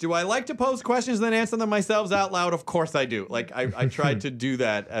 Yes. Do I like to pose questions and then answer them myself out loud? Of course I do. Like I tried to do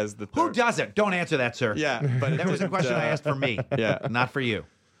that as the Who third. doesn't? Don't answer that, sir. Yeah, but it That was a didn't, question I asked for me. Yeah. Not for you.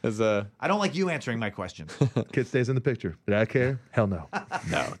 As a I don't like you answering my questions. Kid stays in the picture. Did I care? Hell no.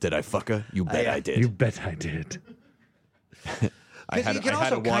 no. Did I fuck her? You bet I did. You bet I did. Because you can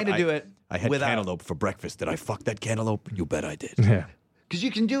also kind of do it I had without. cantaloupe for breakfast. Did I fuck that cantaloupe? You bet I did. Yeah. Because you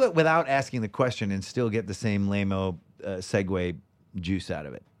can do it without asking the question and still get the same lame-o segue juice out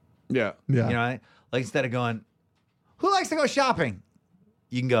of it. Yeah. Yeah. You know, like instead of going, who likes to go shopping?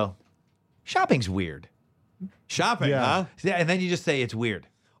 You can go, shopping's weird. Shopping, Yeah. huh? Yeah, and then you just say it's weird.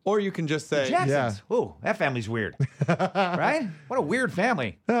 Or you can just say, Jacksons. Ooh, that family's weird. Right? What a weird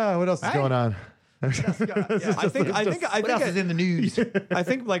family. What else is Right? going on? I think What else is in the news? I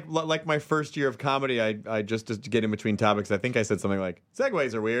think like my first year of comedy, I just to get in between topics, I think I said something like,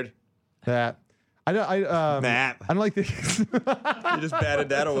 segues are weird. That. Matt. I don't like the. You just batted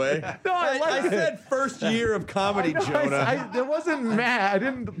that away. No, I like I it. said first year of comedy, No, Jonah. it wasn't mad. I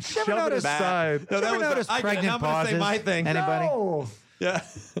didn't shove it noticed aside. No, Did you ever notice pregnant I'm gonna say pauses? my thing. Anybody? No. Yeah.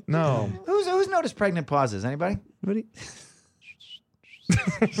 No. Who's noticed pregnant pauses? Anybody?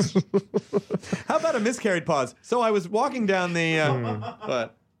 How about a miscarried pause? So I was walking down the.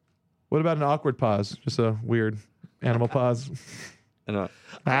 What? What about an awkward pause? Just a weird animal pause. I don't know.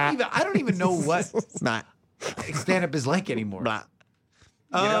 I don't even know what Nah. stand-up is like anymore. Nah.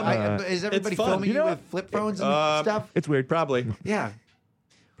 You know, is everybody fun. filming You you, know with flip phones and stuff? It's weird. Probably. Yeah.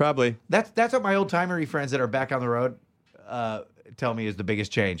 Probably. That's what my old-timery friends that are back on the road tell me is the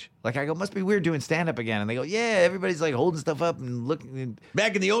biggest change. Like, I go, must be weird doing stand-up again. And they go, yeah, everybody's like holding stuff up and looking.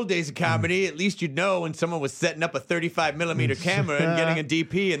 Back in the old days of comedy, at least you'd know when someone was setting up a 35 millimeter camera and getting a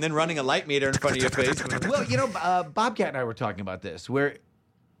DP and then running a light meter in front of your face. Well, you know, Bobcat and I were talking about this, where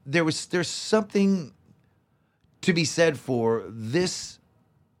there's something to be said for this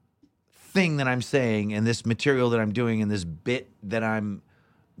thing that I'm saying and this material that I'm doing and this bit that I'm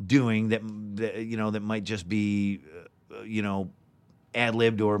doing that that might just be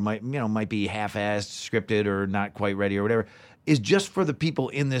ad-libbed or might be half-assed, scripted, or not quite ready or whatever, is just for the people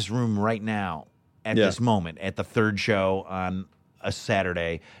in this room right now at this moment, at the third show on a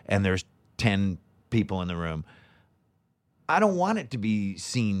Saturday, and there's 10 people in the room. I don't want it to be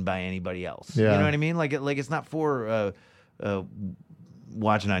seen by anybody else. Yeah. You know what I mean? Like it's not for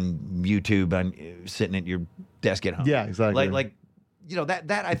watching on YouTube on sitting at your desk at home. Yeah, exactly. Like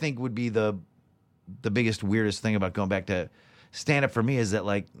that I think would be the biggest weirdest thing about going back to stand up for me is that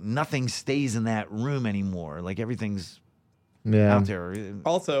like nothing stays in that room anymore. Like everything's out there.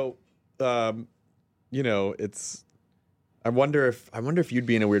 Also, it's. I wonder if you'd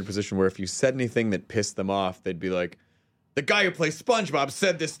be in a weird position where if you said anything that pissed them off, they'd be like, "The guy who plays SpongeBob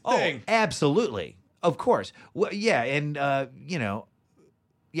said this thing." Oh, absolutely, of course. Well, yeah, and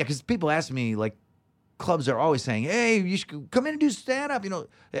because people ask me like. Clubs are always saying, "Hey, you should come in and do stand up,"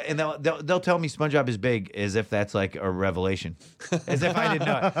 and they'll tell me SpongeBob is big as if that's like a revelation, as if I didn't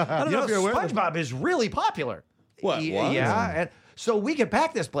know it. I don't know if you're aware of SpongeBob is really popular. What? Yeah, and so we could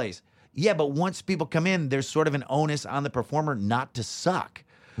pack this place. Yeah, but once people come in, there's sort of an onus on the performer not to suck.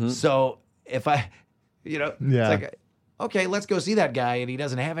 So if I, it's like, okay, let's go see that guy, and he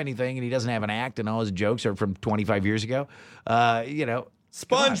doesn't have anything, and he doesn't have an act, and all his jokes are from 25 years ago.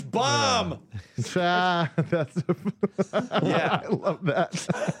 Sponge bomb. That's Yeah. I love that.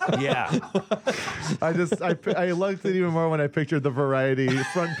 Yeah. I liked it even more when I pictured the Variety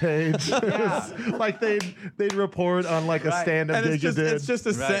front page. It was like they'd report on like a Right. stand-up And gig you did. it's just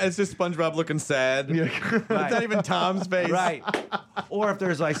SpongeBob looking sad. Yeah. It's not even Tom's face. Right. Or if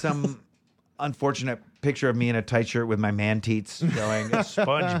there's like some unfortunate picture of me in a tight shirt with my man teats going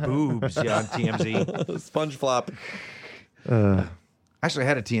sponge boobs on TMZ. Sponge flop. Actually, I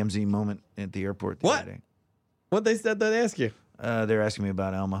had a TMZ moment at the airport the What? other day. What they said they ask you? They're asking me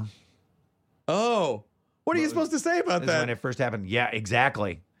about Elma. Oh. What are you supposed to say about This is that? when it first happened. Yeah,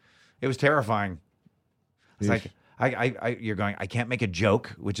 exactly. It was terrifying. It's like you're going, I can't make a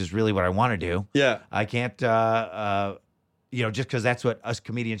joke, which is really what I want to do. Yeah. I can't just because that's what us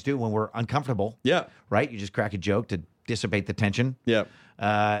comedians do when we're uncomfortable. Yeah. Right? You just crack a joke to dissipate the tension. Yeah.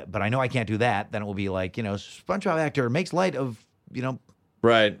 But I know I can't do that. Then it will be like, SpongeBob actor makes light of,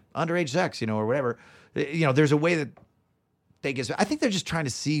 Right. underage sex, or whatever. There's a way that they get. I think they're just trying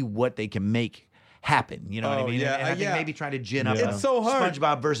to see what they can make happen. You know what I Oh, mean? yeah, And I think yeah. maybe trying to gin up. It's so hard.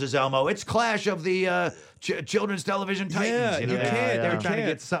 SpongeBob versus Elmo. It's clash of the children's television titans. Yeah, you can't, They were you trying to can't.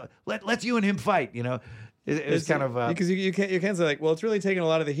 get some. Let's you and him fight. It was kind of because you can't say like, well, it's really taking a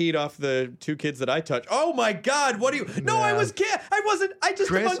lot of the heat off the two kids that I touched. Oh my God, what do you? No, I wasn't. I just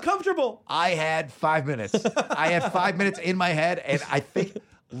am Chris? uncomfortable. I had 5 minutes. I had 5 minutes in my head, and I think,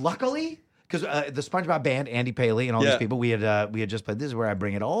 luckily, because the SpongeBob band, Andy Paley, and all these people, we had just played. This is where I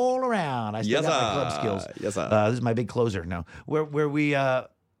bring it all around. I still Yes, got my club skills. yes, sir. This is my big closer. No, where we had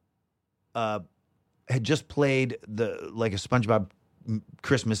just played a SpongeBob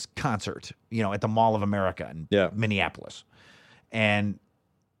Christmas concert, at the Mall of America in Minneapolis, and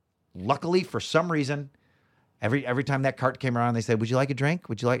luckily for some reason. Every time that cart came around, they said, "Would you like a drink?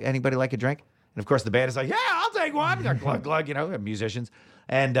 Would you like anybody like a drink?" And of course, the band is like, "Yeah, I'll take one." Glug glug, musicians,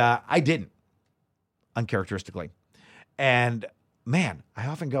 and I didn't, uncharacteristically. And man, I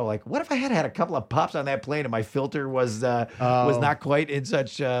often go like, "What if I had a couple of pops on that plane and my filter was not quite in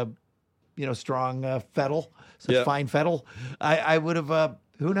such strong fettle, such fine fettle? I would have.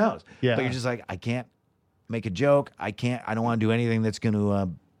 Who knows? Yeah. But you're just like, I can't make a joke. I don't want to do anything that's going to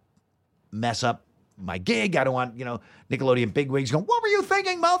mess up my gig. I don't want, Nickelodeon bigwigs going, "What were you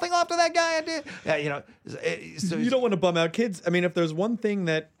thinking, mouthing off to that guy?" So you don't want to bum out kids. I mean, if there's one thing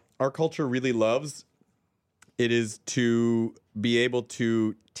that our culture really loves, it is to be able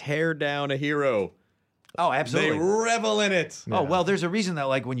to tear down a hero. Oh, absolutely. They revel in it. Oh, well, there's a reason that,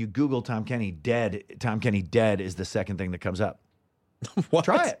 like, when you Google Tom Kenny dead is the second thing that comes up. What?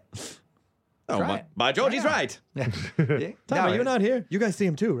 Try it. Oh, Try it. by George, he's right. Yeah. Tommy, you're not here. You guys see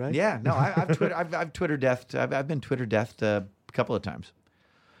him too, right? Yeah, no, I've Twitter deathed. I've been Twitter deathed a couple of times,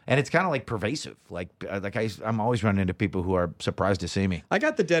 and it's kind of like pervasive. I'm always running into people who are surprised to see me. I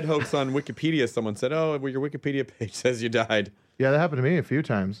got the dead hoax on Wikipedia. Someone said, "Oh, well, your Wikipedia page says you died." Yeah, that happened to me a few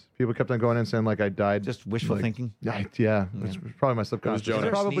times. People kept on going in saying like I died. Just wishful thinking. Yeah, it's probably my subconscious. Jonah. It's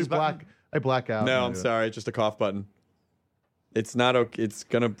probably Sneeze button? black. I black out. No, when I I'm do it. sorry. It's just a cough button. It's not okay. It's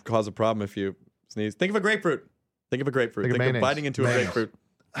gonna cause a problem if you sneeze. Think of a grapefruit. Think of a grapefruit. Think of Think of mayonnaise. biting into a Mayonnaise. grapefruit.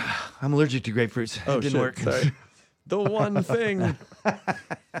 I'm allergic to grapefruits. Oh, it didn't shit. work. Sorry. The one thing.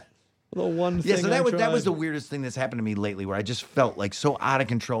 The one thing. Yeah, so that was tried. the weirdest thing that's happened to me lately, where I just felt like so out of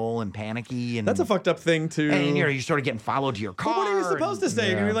control and panicky, and That's a fucked up thing to. And you're sort of getting followed to your car. But what are you supposed to say?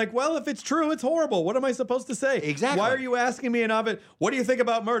 You're gonna be Yeah. like, well, if it's true, it's horrible. What am I supposed to say? Exactly. Why are you asking me an of it? What do you think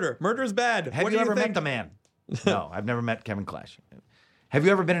about murder? Murder's bad. Have what you do ever think? met the man? No, I've never met Kevin Clash. Have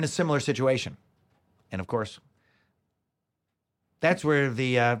you ever been in a similar situation? And of course, that's where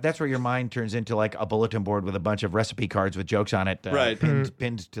your mind turns into like a bulletin board with a bunch of recipe cards with jokes on it, Right.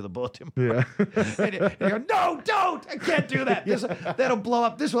 pinned to the bulletin board. Yeah. And you go, no, don't! I can't do that. That'll blow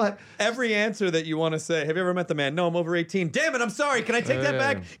up. This will have. Every answer that you want to say. Have you ever met the man? No, I'm over 18. Damn it, I'm sorry. Can I take that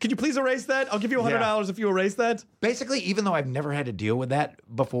back? Can you please erase that? I'll give you $100 if you erase that. Basically, even though I've never had to deal with that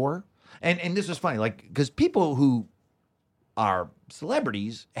before, and this was funny, like, because people who are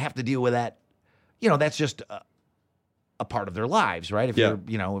celebrities have to deal with that, that's just a part of their lives, right? If Yeah.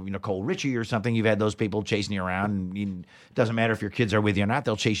 you're, Nicole Richie or something, you've had those people chasing you around, and it doesn't matter if your kids are with you or not,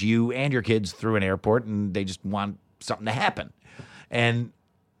 they'll chase you and your kids through an airport, and they just want something to happen.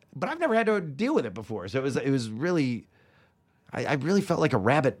 But I've never had to deal with it before, so it was really. I really felt like a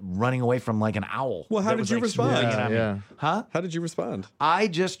rabbit running away from like an owl. Well, how that did was, you like, respond? swooping in on me. Yeah. Huh? How did you respond? I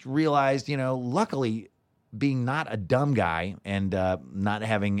just realized, luckily, being not a dumb guy and not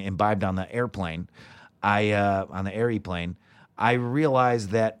having imbibed on the airplane, on the airplane, I realized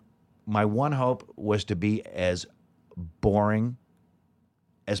that my one hope was to be as boring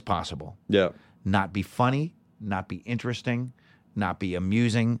as possible. Yeah. Not be funny, not be interesting, not be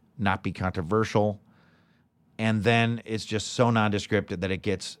amusing, not be controversial. And then it's just so nondescript that it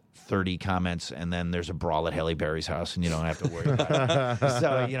gets 30 comments, and then there's a brawl at Halle Berry's house, and you don't have to worry about it.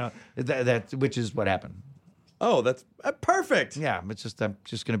 So, that which is what happened. Oh, that's perfect. Yeah, it's just I'm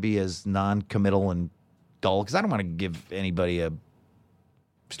just going to be as non-committal and dull because I don't want to give anybody a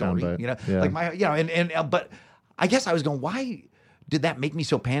story. Soundbite. Yeah. Like my but I guess I was going, why did that make me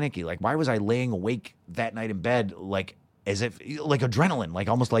so panicky? Like, why was I laying awake that night in bed, like as if like adrenaline, like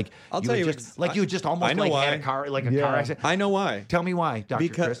almost like I'll tell you, had just like you had just almost I know like why. had a car like a Yeah. car accident. I know why. Tell me why, Dr.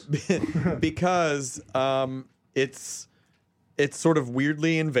 Because Chris. because it's sort of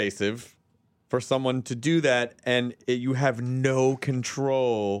weirdly invasive for someone to do that, and you have no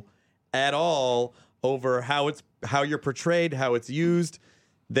control at all over how you're portrayed, how it's used.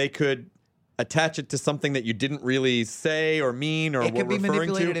 They could attach it to something that you didn't really say or mean or It were can be referring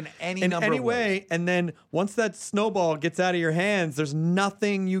manipulated to in any number of way. And then once that snowball gets out of your hands, there's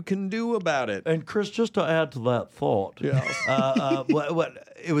nothing you can do about it. And Chris, just to add to that thought, what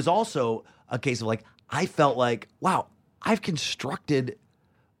it was also a case of like I felt like, wow, I've constructed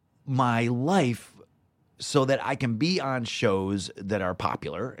my life so that I can be on shows that are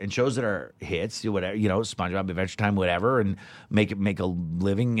popular and shows that are hits, whatever, SpongeBob Adventure Time, whatever, and make a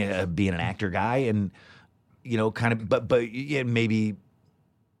living being an actor guy, and kind of, but yeah, maybe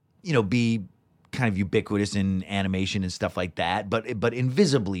be kind of ubiquitous in animation and stuff like that, but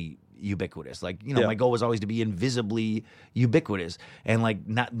invisibly ubiquitous. Like Yeah. my goal was always to be invisibly ubiquitous, and like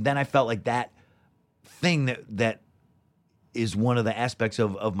not. Then I felt like that thing that is one of the aspects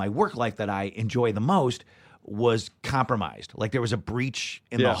of my work life that I enjoy the most was compromised. Like there was a breach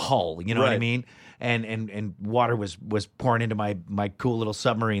in the hull. You know what I Right. mean? And water was pouring into my cool little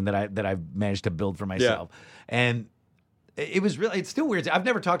submarine that I managed to build for myself. And it was really, it's still weird. I've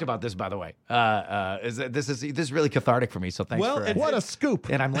never talked about this, by the way. This is really cathartic for me. So thanks. Well, for What a scoop.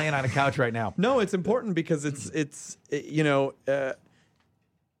 and I'm laying on a couch right now. No, it's important because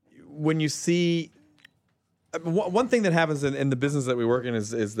when you see one thing that happens in the business that we work in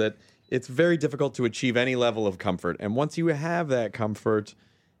is that it's very difficult to achieve any level of comfort. And once you have that comfort,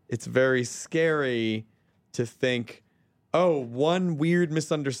 it's very scary to think, oh, one weird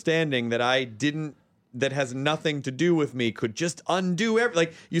misunderstanding that has nothing to do with me could just undo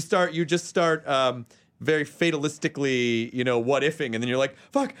like you just start very fatalistically, what ifing, and then you're like,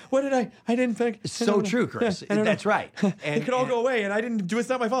 fuck, what did I didn't think. So true, Chris. I don't know. That's right. It could all go away, and I didn't do. It's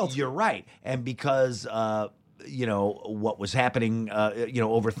not my fault. You're right. And because what was happening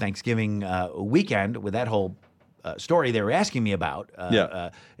over Thanksgiving weekend with that whole story they were asking me about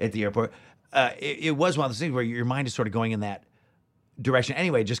at the airport, it was one of those things where your mind is sort of going in that direction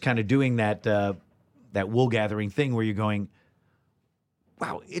anyway, just kind of doing that wool gathering thing where you're going,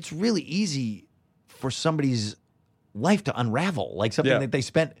 wow, it's really easy for somebody's life to unravel, like something that they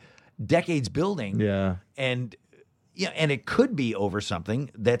spent decades building. Yeah. And it could be over something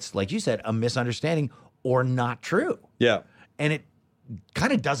that's, like you said, a misunderstanding or not true. Yeah. And it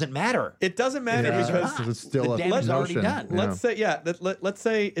kind of doesn't matter. It doesn't matter because it's still the a damage is already notion. done. let's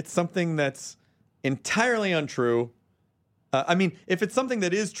say it's something that's entirely untrue. If it's something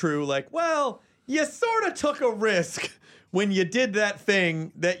that is true, like, well, you sort of took a risk when you did that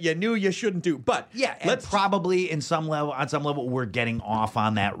thing that you knew you shouldn't do. But let's probably on some level, we're getting off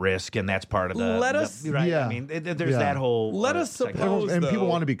on that risk, and that's part of the. Right. Yeah. I mean, there's that whole. Let us suppose, And though, people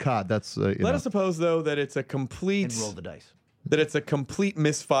want to be caught. That's let us suppose, though, that it's a complete and roll the dice. that it's a complete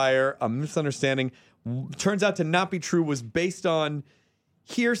misfire, a misunderstanding. Turns out to not be true. Was based on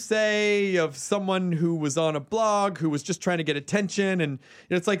hearsay of someone who was on a blog who was just trying to get attention, and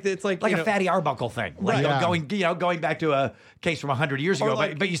it's like a Fatty Arbuckle thing, like going back to a case from 100 years ago.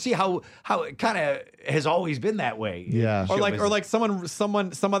 But you see how it kind of has always been that way. Yeah. Or like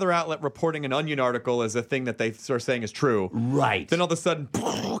some other outlet reporting an Onion article as a thing that they are saying is true. Right. Then all of a sudden,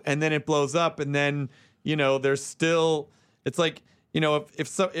 and then it blows up, and then there's still. It's like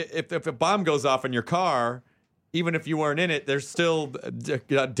if a bomb goes off in your car. Even if you weren't in it, there's still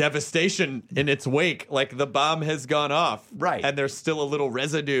devastation in its wake. Like the bomb has gone off, right? And there's still a little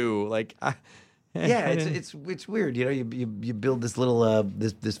residue. Like, it's weird. You build this little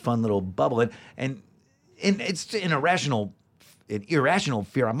this fun little bubble, and it's an irrational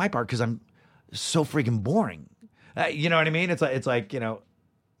fear on my part because I'm so freaking boring. You know what I mean? It's like the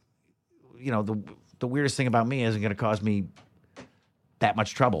weirdest thing about me isn't going to cause me that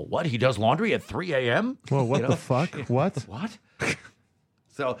much trouble. What? He does laundry at 3 a.m.? Well, what the fuck? What? What?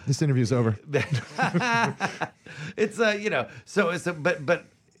 So this interview's over. It's but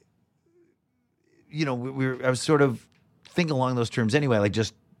I was sort of thinking along those terms anyway, like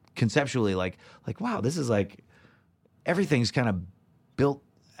just conceptually, like wow, this is like everything's kind of built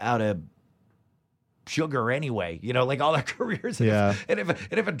out of sugar anyway, like all our careers. Yeah. And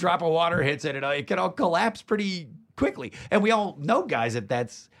if a drop of water hits it, it can all collapse pretty quickly. And we all know guys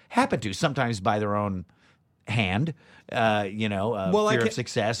that's happened to, sometimes by their own hand, fear of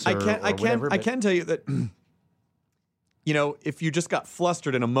success or whatever. I can tell you that, if you just got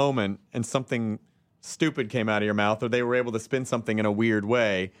flustered in a moment and something stupid came out of your mouth or they were able to spin something in a weird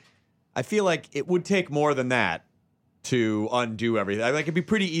way, I feel like it would take more than that to undo everything. Like it'd be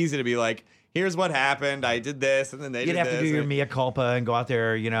pretty easy to be like, here's what happened. I did this, and then they did this. You'd have to do your mea culpa and go out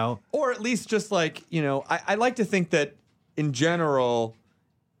there, Or at least just like, I like to think that in general,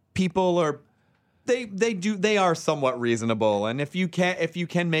 people are, they are somewhat reasonable. And if you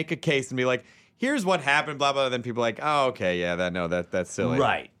can make a case and be like, here's what happened, blah, blah, then people are like, oh, okay, yeah, that's silly.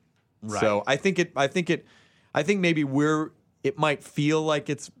 Right. So I think maybe it might feel like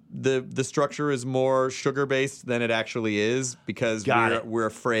it's the structure is more sugar based than it actually is because we're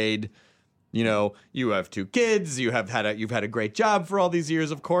afraid. You have 2 kids. You've had a great job for all these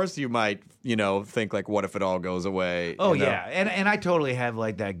years. Of course, you might think like, what if it all goes away? Oh yeah, and I totally have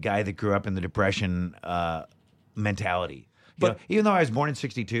like that guy that grew up in the Depression mentality. But even though I was born in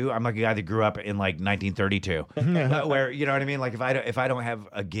 '62, I'm like a guy that grew up in like 1932, where you know what I mean. Like if I don't have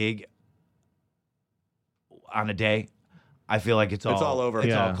a gig on a day, I feel like it's all over.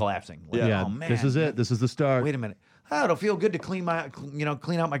 It's all collapsing. Like, Yeah. Oh man, This is it. This is the start. Wait a minute. Oh, it'll feel good to clean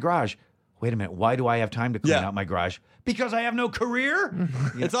out my garage. Wait a minute. Why do I have time to clean out my garage? Because I have no career.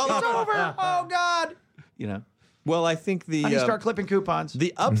 It's all over. Oh, God. Well, I think I need to start clipping coupons.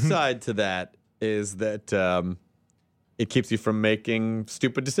 the upside to that is that it keeps you from making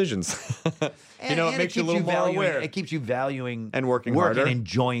stupid decisions. And it makes you a little more aware. It keeps you valuing And working work harder. and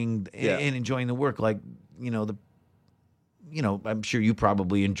enjoying Yeah. the work. Like I'm sure you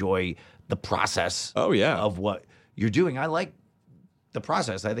probably enjoy the process. Oh, yeah. Of what you're doing. I like the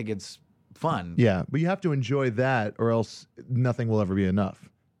process. I think it's fun. Yeah, but you have to enjoy that, or else nothing will ever be enough.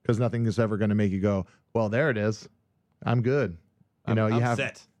 Because nothing is ever going to make you go, well, there it is. I'm good. You know, I'm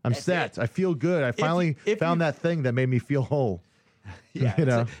set. I'm That's set. it. I feel good. I finally if found you- that thing that made me feel whole. Yeah, You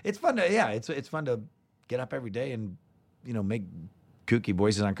know? it's fun to it's fun to get up every day and make kooky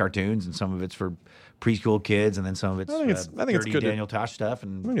voices on cartoons, and some of it's for preschool kids, and then some of it's I think it's dirty good to- Daniel Tosh stuff. I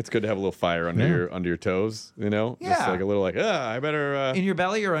And think it's good to have a little fire under your toes, Just Yeah. like a little I better in your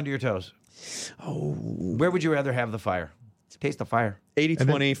belly or under your toes? Oh, where would you rather have the fire? Taste the fire.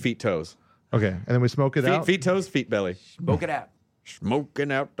 80-20 feet toes. Okay, and then we smoke it out. Feet toes, feet belly. Smoke it out.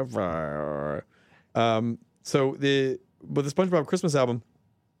 Smoking out the fire. So with the SpongeBob Christmas album,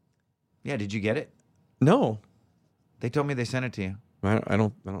 Yeah, did you get it? no. They told me they sent it to you. I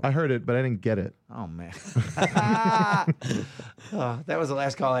don't I heard it, but I didn't get it. Oh man, that was the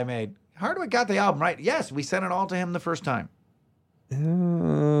last call I made. Hardwick got the album right. Yes, we sent it all to him the first time. I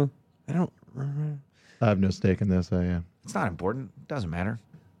don't I have no stake in this. It's not important. It doesn't matter.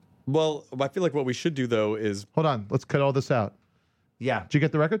 Well, I feel like what we should do though is Hold on, let's cut all this out. Yeah. Did you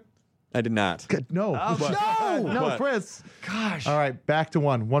get the record? I did not. No. Oh, no! No, What? Chris. Gosh. All right, back to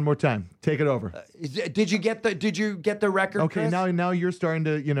one more time. Take it over. Did you get the record? Okay, Chris? now you're starting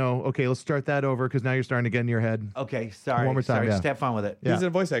to, okay, let's start that over because now you're starting to get in your head. Okay, sorry. One more time, Sorry, yeah. just have fun with it. Yeah. He's a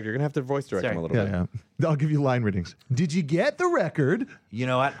voice actor. You're gonna have to voice direct him Sorry. a little bit. Yeah. I'll give you line readings. Did you get the record? You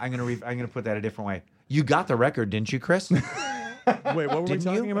know what? I'm gonna put that a different way. You got the record, didn't you, Chris? Wait, what were we Didn't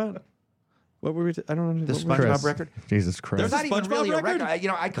talking you? about? What were we? I don't know. The what were we- SpongeBob record? Jesus Christ. There's It's not even SpongeBob really a record? record.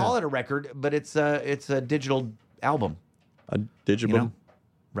 I call it a record, but it's a digital album. A digital. You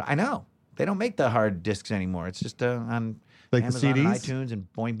know? I know. They don't make the hard discs anymore. It's just on Like the Amazon and CDs? iTunes and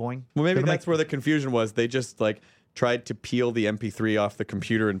boing boing. Well, maybe Gonna that's where the confusion was. They just tried to peel the MP3 off the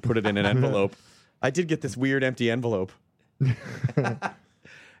computer and put it in an envelope. I did get this weird empty envelope.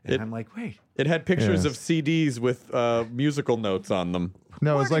 And I'm like, wait. It had pictures Yes. of CDs with musical notes on them.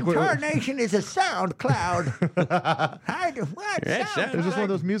 No, it's like incarnation is a sound cloud. there's just one of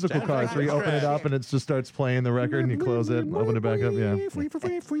those musical cards where you open it up and it just starts playing the record and you close it and open it back up. Yeah.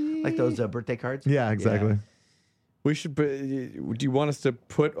 Like those birthday cards. Yeah, exactly. We should. Do you want us to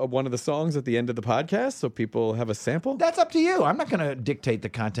put one of the songs at the end of the podcast so people have a sample? That's up to you. I'm not going to dictate the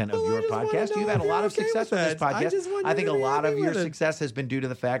content of your I just wanna podcast. know You've had if a lot you're of okay success with with this that. I podcast. just want I you think to a be lot happy of your with it. success has been due to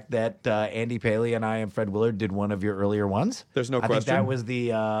the fact that Andy Paley and I and Fred Willard did one of your earlier ones. There's no I think question. that was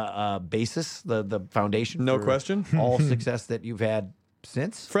the basis, the foundation. No for question. all success that you've had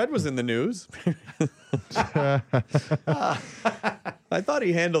since. Fred was in the news. I thought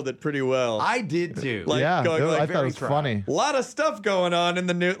he handled it pretty well. I did too. Like, Yeah, going, I thought it very was proud. funny. a lot of stuff going on in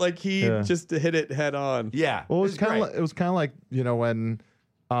the news. Like he Yeah. just hit it head on. yeah. Well, it was kind great. of like, like when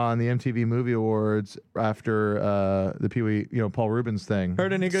on the MTV Movie Awards after the Pee Wee, Paul Rubens thing.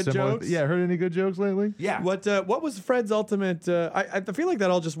 Heard any good jokes? Yeah, heard any good jokes lately? Yeah. What was Fred's ultimate? I feel like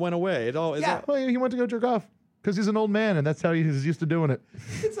that all just went away. It all is. Yeah. Well, he went to go jerk off because he's an old man and that's how he's used to doing it.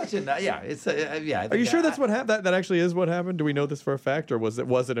 It's such a yeah. It's yeah. I Are you think sure that's what happened? That actually is what happened? Do we know this for a fact, or was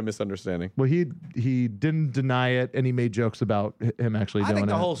it a misunderstanding? Well, he didn't deny it and he made jokes about him actually I doing think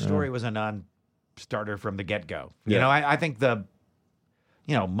the it. whole story was a non-starter from the get-go. You Yeah. know, I think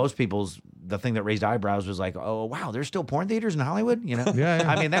most people's the thing that raised eyebrows was like, oh wow, there's still porn theaters in Hollywood. You know, Yeah.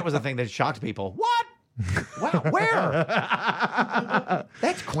 I mean, that was the thing that shocked people. What? Wow, where?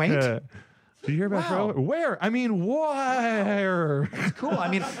 That's quaint. Yeah. Did you hear about Wow. Fro? Where? I mean, where? Cool. I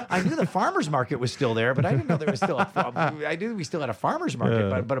mean, I knew the farmers market was still there, but I didn't know there was still. I knew we still had a farmers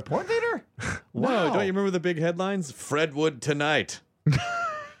market, but a porn theater. Wow. No, don't you remember the big headlines? Fredwood tonight.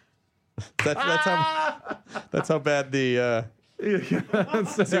 That's how bad the.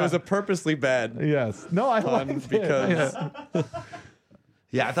 It was a purposely bad Yes. No, I pun liked it. because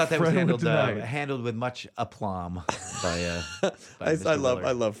Yeah, I thought that was Fredwood tonight. handled with much aplomb by I Mr.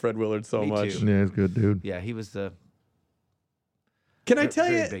 Willard. love Fred Willard so Me much. too. Yeah, it's good, dude. Yeah, he was the. Can I Very- tell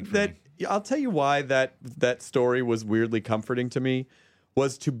very you big for that? I'll tell you why that story was weirdly comforting to me.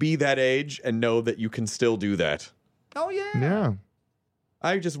 Was to be that age and know that you can still do that. Oh yeah. Yeah.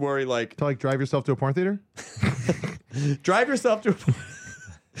 I just worry To drive yourself to a porn theater? drive yourself to.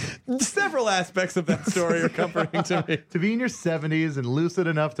 Several aspects of that story are comforting to me. To be in your 70s and lucid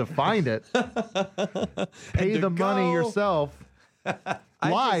enough to find it, pay to the money go. yourself,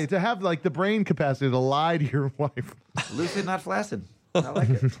 lie, to have the brain capacity to lie to your wife. Lucid, not flaccid. I like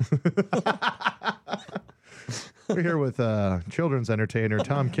it. We're here with children's entertainer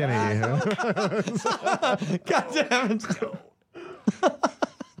Tom Kinney. God damn it.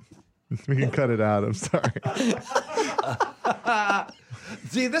 We can cut it out. I'm sorry.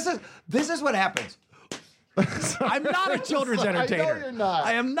 See, this is what happens. I'm not a children's entertainer. I know you're not.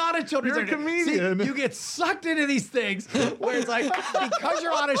 I am not a children's You're a entertainer. comedian. See, you get sucked into these things where it's like, because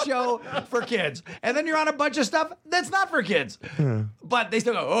you're on a show for kids, and then you're on a bunch of stuff that's not for kids. But they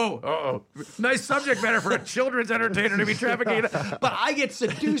still go, nice subject matter for a children's entertainer to be trafficking. But I get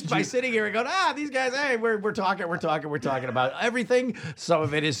seduced by sitting here and going, these guys, hey, we're talking about everything. Some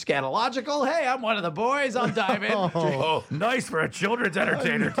of it is scatological. Hey, I'm one of the boys. I'll dive in. Oh, nice for a children's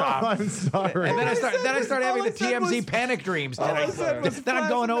entertainer, Tom. I'm sorry. And then I start having the said TMZ was- panic dreams. all I said was Then I'm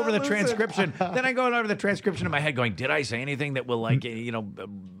going flaccid, over the not lucid. transcription. Then I'm going over the transcription in my head, going, "Did I say anything that will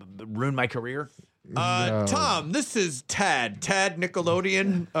ruin my career?" Tom, this is Tad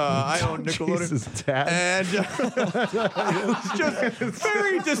Nickelodeon. I own Nickelodeon. Jesus, Tad. And I was just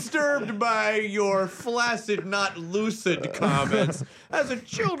very disturbed by your flaccid, not lucid comments. As a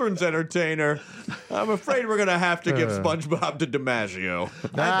children's entertainer, I'm afraid we're going to have to give SpongeBob to DiMaggio.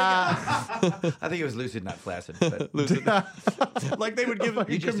 I think it was lucid, not flaccid. But Lucid. Like they would give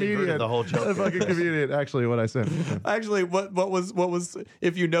you just inverted the whole joke. A fucking comedian. Actually, what I said. Actually, what was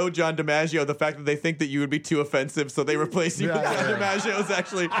if you know John DiMaggio, the fact that they think that you would be too offensive, so they replace you with Yeah, John yeah. DiMaggio is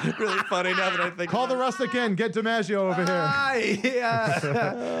actually really funny now that I think. Call the rustic in. Get DiMaggio over here.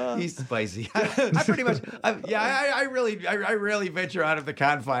 Yeah, he's spicy. I pretty much, I really venture out of the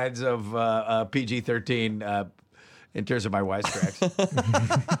confines of PG-13 in terms of my wisecracks.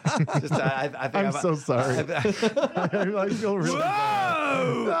 Just, I think I'm so sorry. I feel really bad.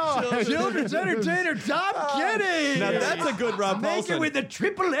 No, Children's entertainer Tom Kinney. Now that's a good Rob Make Paulson. it with the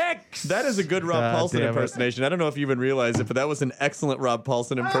triple X. That is a good Rob God Paulson damn it. impersonation. I don't know if you even realize it, but that was an excellent Rob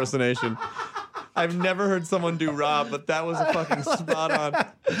Paulson impersonation. I've never heard someone do Rob, but that was a fucking spot on.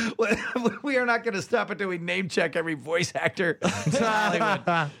 We are not going to stop until we name check every voice actor in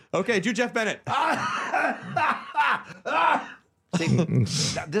Hollywood. Okay, do Jeff Bennett. See,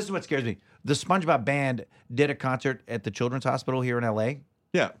 this is what scares me. The SpongeBob band did a concert at the Children's Hospital here in L.A.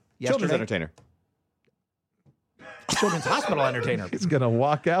 Yeah, children's Yesterday? entertainer. Children's Hospital entertainer. He's gonna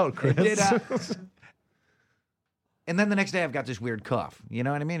walk out, Chris. Did, and then the next day I've got this weird cough. You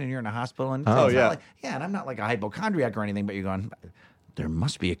know what I mean? And you're in a hospital. And Oh, it's not yeah. like, and I'm not like a hypochondriac or anything, but you're going, there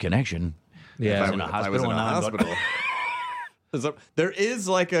must be a connection. Yeah. If I was in a If I was hospital in a and now I'm going, hospital. There is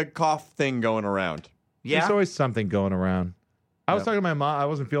like a cough thing going around. yeah. There's always something going around. I was talking to my mom. I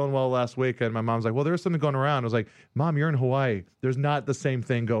wasn't feeling well last week, and my mom's like, "Well, there's something going around." I was like, "Mom, you're in Hawaii. There's not the same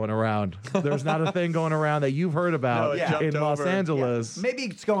thing going around. There's not a thing going around that you've heard about No, it jumped in Los over. Angeles." Maybe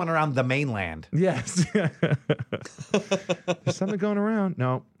it's going around the mainland. Yes. There's something going around.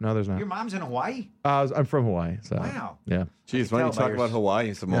 No, there's not. Your mom's in Hawaii? I'm from Hawaii. So Wow. yeah. Jeez, why don't you tell by talk your- about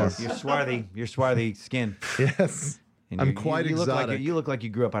Hawaii some more? Yes. Your swarthy skin. Yes. And I'm you- quite you look like exotic. you look like you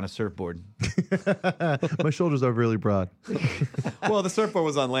grew up on a surfboard. My shoulders are really broad. Well, the surfboard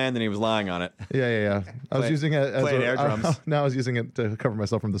was on land and he was lying on it. Yeah. I was using it as playing air drums. now I was using it to cover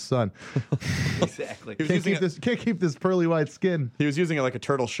myself from the sun. Exactly. He was, Can't using keep it, can't keep this pearly white skin. he was using it like a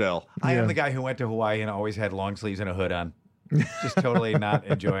turtle shell. I Yeah. am the guy who went to Hawaii and always had long sleeves and a hood on. Just totally not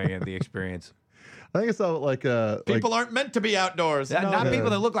enjoying the experience. I think it's all like People aren't meant to be outdoors. Not people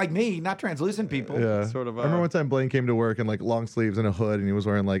that look like me, not translucent people. yeah. Sort of, I remember one time Blaine came to work in like long sleeves and a hood, and he was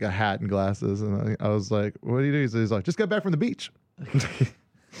wearing like a hat and glasses, and I was like, "What do you do?" He's like, "Just got back from the beach."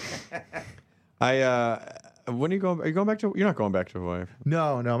 When are you going? Are you going back to? You're not going back to Hawaii.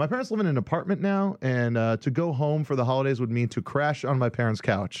 No. My parents live in an apartment now, and to go home for the holidays would mean to crash on my parents'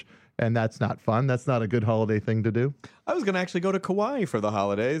 couch, and that's not fun. That's not a good holiday thing to do. I was going to actually go to Kauai for the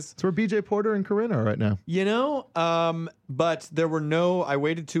holidays. It's where BJ Porter and Corinne are right now. You know, but there were no. I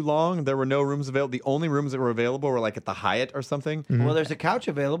waited too long. There were no rooms available. The only rooms that were available were like at the Hyatt or something. Well, there's a couch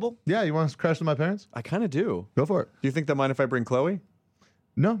available. Yeah, you want to crash with my parents? I kind of do. Go for it. Do you think they'll mind if I bring Chloe?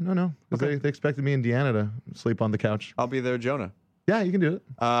 No. 'Cause they expected me and Deanna to sleep on the couch. I'll be there, Jonah. Yeah, you can do it.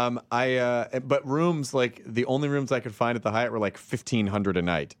 But rooms like the only rooms I could find at the Hyatt were like $1,500 a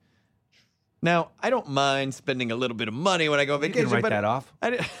night. Now I don't mind spending a little bit of money when I go on You vacation. can write but that off. I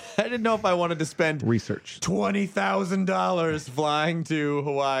didn't know if I wanted to spend Research. $20,000 flying to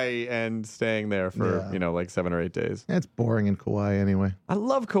Hawaii and staying there for Yeah. like 7 or 8 days. Yeah, it's boring in Kauai anyway. I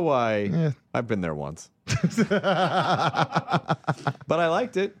love Kauai. Yeah. I've been there once, but I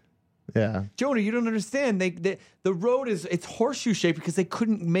liked it. Yeah. Jonah, you don't understand. The road it's horseshoe shaped because they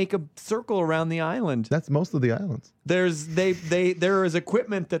couldn't make a circle around the island. That's most of the islands. There is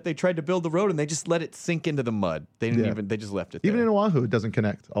equipment that they tried to build the road and they just let it sink into the mud. They didn't Yeah. even. They just left it. Even there. in Oahu, it doesn't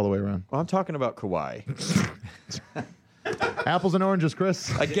connect all the way around. Well, I'm talking about Kauai. Apples and oranges,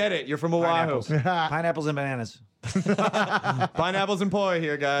 Chris. I get it. You're from Oahu. Pineapples and bananas. Pineapples and poi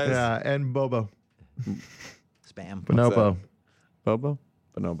here, guys. Yeah, and Bobo. Spam. Bonobo. Bobo,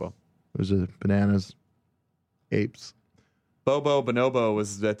 bonobo. There's bananas, apes. Bobo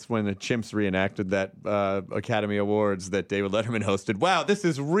Bonobo that's when the Chimps reenacted that Academy Awards that David Letterman hosted. Wow, this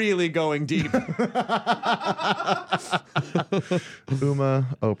is really going deep. Uma,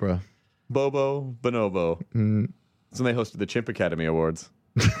 Oprah. Bobo Bonobo. That's when they hosted the Chimp Academy Awards.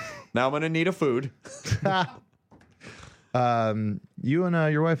 Now I'm gonna need a food. You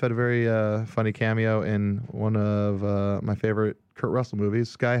and your wife had a very funny cameo in one of my favorite Kurt Russell movies,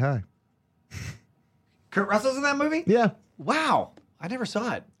 Sky High. Kurt Russell's in that movie? Yeah, Wow. I never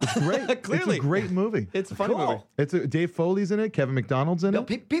saw it. great. Clearly. It's a great movie. It's a funny Cool. movie. Dave Foley's in it. Kevin McDonald's in No,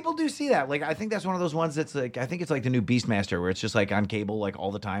 it. people do see that. Like, I think that's one of those ones that's like, I think it's like the new Beastmaster, where it's just like on cable, like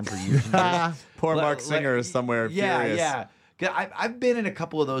all the time for years. And years. Poor Like- Mark Singer is somewhere Yeah, furious. yeah. 'Cause I've been in a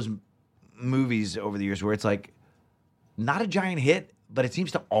couple of those movies over the years where it's like not a giant hit, but it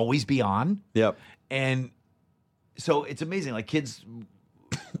seems to always be on. Yep. And so it's amazing. Like, kids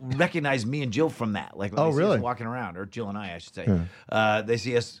recognize me and Jill from that. Like, when Oh, they see really? us walking around, or Jill and I should say. They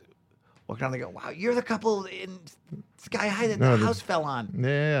see us walking around. They go, "Wow, you're the couple in Sky High that No, the the- house fell on."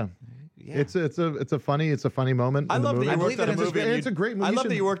 Yeah. Yeah. It's a funny moment. I in the love that movie. you worked believe on a it is. movie. and It's a great movie. I You love that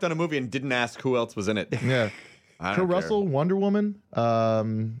should- you worked on a movie and didn't ask who else was in it. Yeah. I Kurt don't care. Russell, Wonder Woman.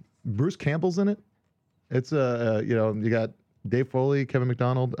 Bruce Campbell's in it. It's you got Dave Foley, Kevin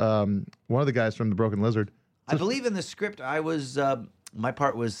McDonald, one of the guys from The Broken Lizard. I believe in the script, I was my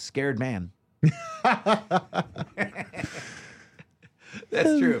part was scared man.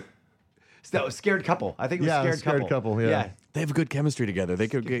 That's true. So, scared couple. I think it was Yeah, scared, scared couple, yeah. They have a good chemistry together. They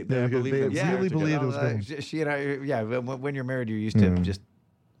could. They Yeah, believe they themselves really together. believed it was Well, good. she and I, yeah. When you're married, you're used to just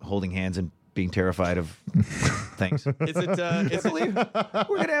holding hands and being terrified of things. Is it? Is it? We're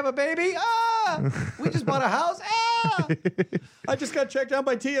gonna have a baby. Ah, we just bought a house. Ah, I just got checked out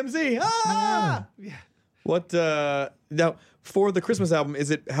by TMZ. Ah! What? Now, for the Christmas album,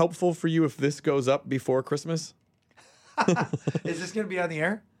 is it helpful for you if this goes up before Christmas? is this gonna be on the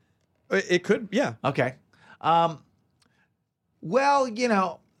air? It could. Yeah. Okay. Well,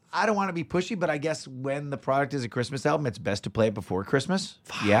 I don't want to be pushy, but I guess when the product is a Christmas album, it's best to play it before Christmas.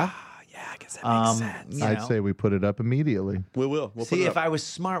 Yeah. Yeah, I guess that makes sense. I'd say we put it up immediately. We will. We'll See, put it if up. I was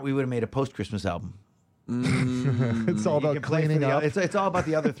smart, we would have made a post-Christmas album. It's all You about can play for cleaning the- up. It's all about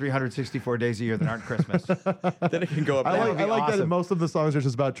the other 364 days a year that aren't Christmas. Then it can go up. I there. like, be I like that awesome. most of the songs are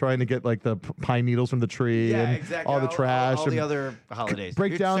just about trying to get like the pine needles from the tree Yeah, and exactly. all the trash. all and the other holidays.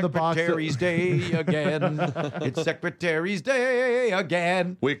 break It's down the box that- Secretary's Day again. It's Secretary's Day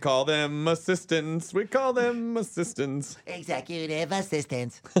again. We call them assistants. We call them assistants. Executive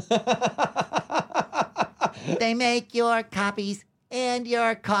assistants. They make your copies and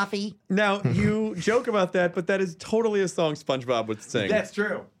your coffee. Now you joke about that, but that is totally a song SpongeBob would sing. That's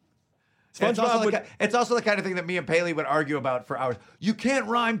true. SpongeBob It's also the kind of thing that me and Paley would argue about for hours. You can't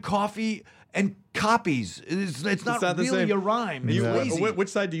rhyme coffee and copies. It's not not the really same. a rhyme. It's You, lazy. which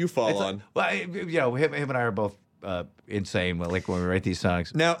side do you fall It's on? him and I are both insane. Like when we write these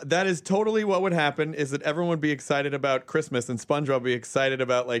songs. Now that is totally what would happen. Is that everyone would be excited about Christmas and SpongeBob would be excited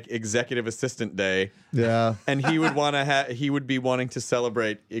about like Executive Assistant Day, Yeah. and he would want to he would be wanting to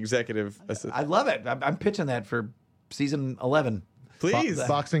celebrate Executive Assistant. I love it. I'm pitching that for season 11. Please,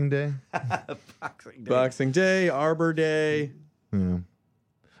 Boxing Day. Boxing Day. Boxing Day, Arbor Day. No,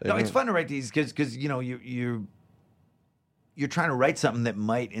 it's fun to write these because you're trying to write something that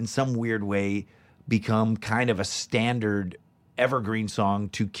might in some weird way become kind of a standard evergreen song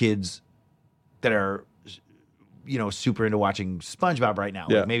to kids that are super into watching SpongeBob right now.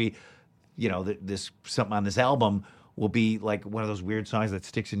 Yeah. Like maybe this something on this album will be like one of those weird songs that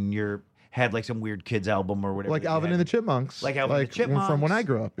sticks in your head, like some weird kids album or whatever. Like that you Alvin had. and the Chipmunks. Like Alvin and the Chipmunks. From when I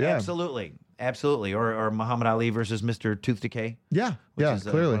grew up. Yeah. Absolutely. Or Muhammad Ali versus Mr. Tooth Decay. Yeah. Which Yeah. is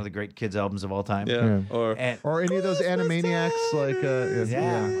Clearly. one of the great kids albums of all time. Yeah. Or Or any of those Animaniacs. Like,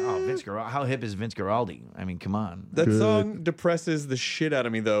 Oh, Vince Guaraldi. How hip is Vince Guaraldi? I mean, come on. that Good. song depresses the shit out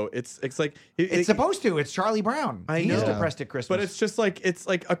of me, though. It's like It's supposed to. It's Charlie Brown. I He's know. depressed at Christmas. but it's just like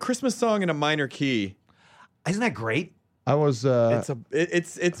a Christmas song in a minor key. Isn't that great? I was.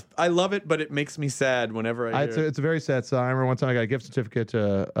 It's I love it, but it makes me sad whenever I hear It's a very sad song. I remember one time I got a gift certificate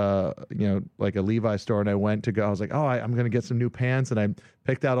to, like a Levi's store, and I went to go. I was like, I'm going to get some new pants, and I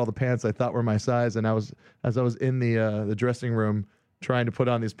picked out all the pants I thought were my size. And as I was in the dressing room trying to put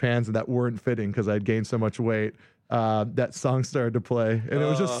on these pants that weren't fitting because I'd gained so much weight, that song started to play, and it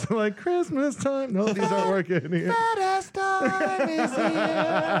was just like Christmas time. No, these aren't working. Fat-ass time is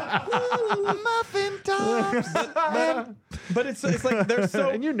here. Muffin tops. But it's like they're so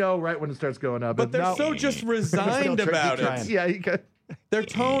and right when it starts going up. but they're so just resigned about it. Yeah, you got. Their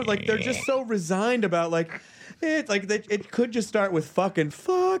tone, like they're just so resigned about it could just start with fucking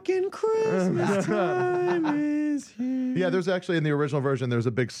Christmas time is here. Yeah, there's actually in the original version there's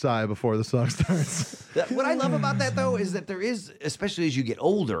a big sigh before the song starts. What I love about that though is that there is, especially as you get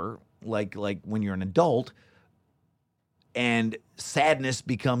older, like when you're an adult, and sadness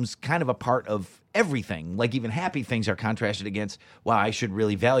becomes kind of a part of everything. Like even happy things are contrasted against, wow, I should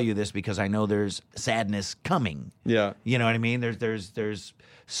really value this because I know there's sadness coming. Yeah. You know what I mean? There's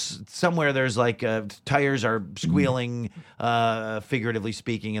somewhere there's like tires are squealing, figuratively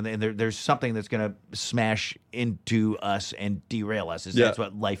speaking, and there's something that's going to smash into us and derail us. That's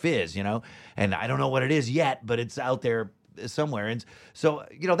what life is, you know? And I don't know what it is yet, but it's out there somewhere. And so,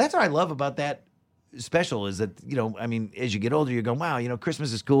 that's what I love about that special is that, as you get older, you go, wow,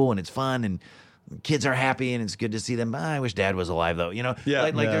 Christmas is cool and it's fun and kids are happy and it's good to see them. I wish Dad was alive though,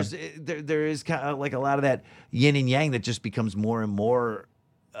 there is kind of like a lot of that yin and yang that just becomes more and more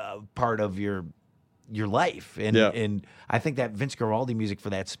part of your life. And I think that Vince Guaraldi music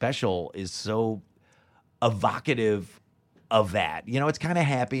for that special is so evocative of that. It's kind of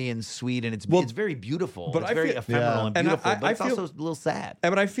happy and sweet and it's very beautiful. But it's I very feel- ephemeral and And beautiful, I but it's feel- also a little sad.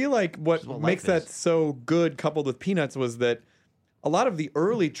 But I feel like what what makes life that is. so good, coupled with Peanuts, was that a lot of the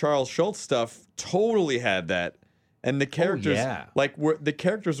early Charles Schultz stuff totally had that, and the characters, the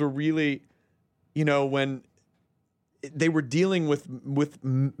characters were really, when they were dealing with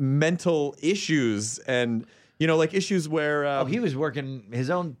mental issues and like issues where He was working his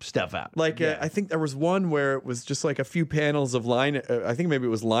own stuff out. I think there was one where it was just like a few panels of Linus. I think maybe it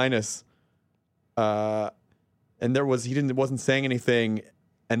was Linus, and he wasn't saying anything,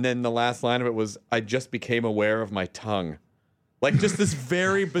 and then the last line of it was, "I just became aware of my tongue," like just this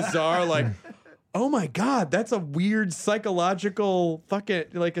very bizarre, like, oh my god, that's a weird psychological fucking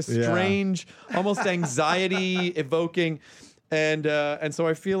like a strange, almost anxiety evoking. And so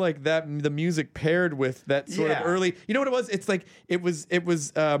I feel like that the music paired with that sort of early, you know what it was? It's like it was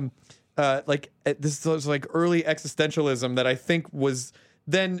this was like early existentialism that I think was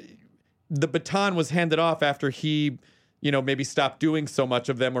then the baton was handed off after he, maybe stopped doing so much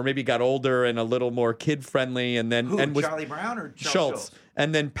of them, or maybe got older and a little more kid friendly, and then was Charlie Brown or Schultz,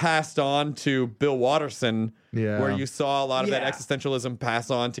 and then passed on to Bill Watterson, Yeah. where you saw a lot of that Yeah. existentialism pass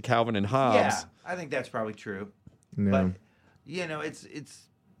on to Calvin and Hobbes. Yeah, I think that's probably true. Yeah. But it's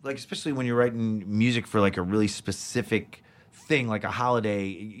like, especially when you're writing music for like a really specific thing, like a holiday,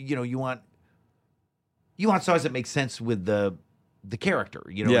 you want songs that make sense with the character,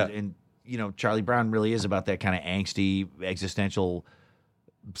 and Charlie Brown really is about that kind of angsty existential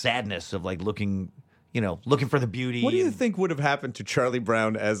sadness of like looking for the beauty. What do you and- think would have happened to Charlie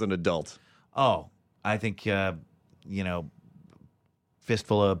Brown as an adult? Oh, I think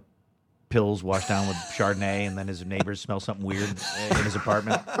fistful of pills washed down with Chardonnay, and then his neighbors smell something weird in his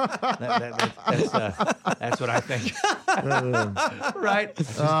apartment. That's what I think. Right?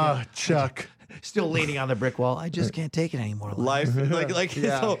 Chuck. Still leaning on the brick wall. I just can't take it anymore. Life, his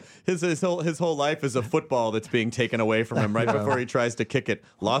whole life is a football that's being taken away from him right before he tries to kick it.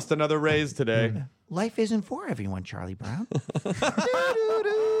 Lost another raise today. Life isn't for everyone, Charlie Brown.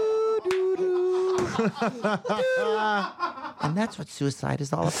 And that's what suicide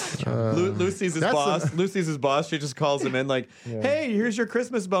is all about, Charlie. Lucy's his boss. Lucy's his boss. She just calls him in like, "Hey, here's your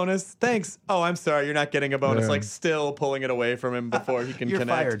Christmas bonus. Thanks. Oh, I'm sorry, you're not getting a bonus." Like still pulling it away from him before he can You're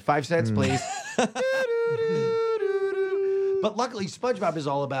connect. fired. 5 cents, please. But luckily, SpongeBob is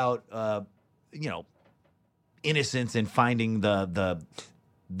all about, innocence and finding the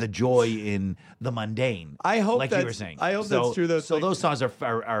joy in the mundane. I hope like you that's- were saying. I hope that's true, though. So those songs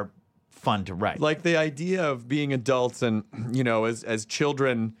are fun to write. Like the idea of being adults and, as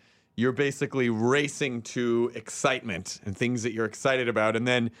children, you're basically racing to excitement and things that you're excited about. And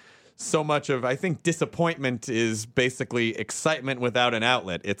then so much of, I think, disappointment is basically excitement without an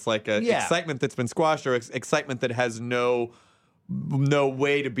outlet. It's like excitement that's been squashed or excitement that has no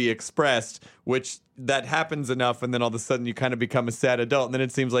way to be expressed, which that happens enough, and then all of a sudden you kind of become a sad adult. And then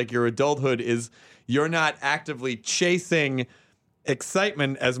it seems like your adulthood is you're not actively chasing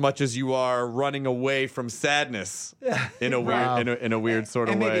excitement as much as you are running away from sadness in a weird in a weird sort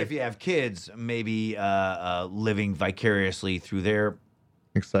of And maybe way. if you have kids, maybe living vicariously through their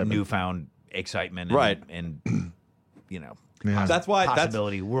Excitement. newfound excitement, and, Right. and you know, That's why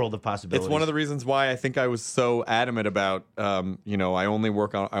possibility, world of possibilities. it's one of the reasons why I think I was so adamant about I only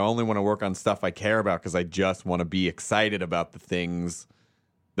want to work on stuff I care about because I just want to be excited about the things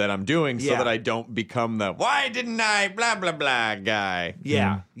that I'm doing so Yeah. that I don't become the why didn't I blah blah blah guy.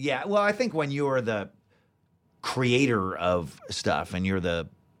 Yeah, yeah. Well, I think when you're the creator of stuff and you're the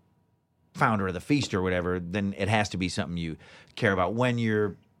founder of the feast or whatever, then it has to be something you care about. When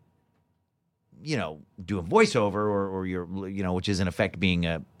you're, doing voiceover or you're, which is in effect being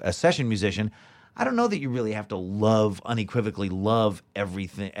a session musician, I don't know that you really have to unequivocally love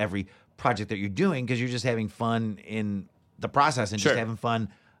everything, every project that you're doing, because you're just having fun in the process and Sure. just having fun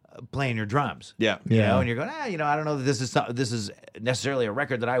playing your drums. Yeah. And you're going, I don't know that this is necessarily a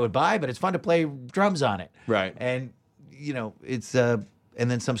record that I would buy, but it's fun to play drums on it. Right. And it's and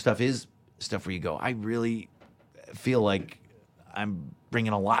then some stuff is stuff where you go, I really feel like I'm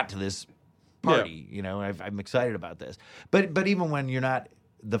bringing a lot to this party. I'm excited about this. But even when you're not,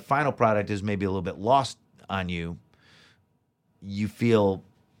 the final product is maybe a little bit lost on you. You feel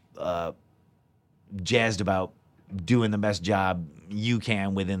jazzed about doing the best job you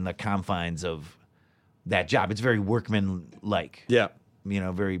can within the confines of that job. It's very workman-like. Yeah.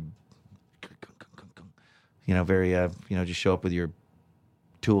 Very, very, just show up with your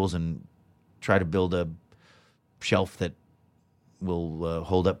tools and try to build a shelf that will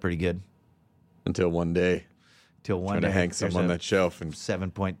hold up pretty good. Until one day, Till one trying day to hang there's something on a that shelf and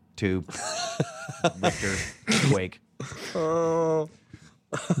 7.2 Richter quake.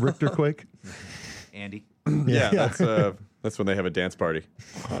 Richter Quake. Andy. yeah, that's when they have a dance party.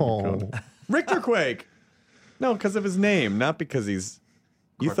 Oh. Richter Quake. No, because of his name, not because he's.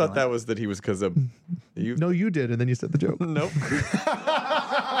 You thought that was that he was because of you. No, you did, and then you said the joke. Nope. It's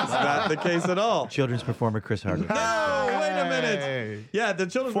not the case at all. Children's performer Chris Hardwick. Oh, wait a minute. Hey. Yeah, the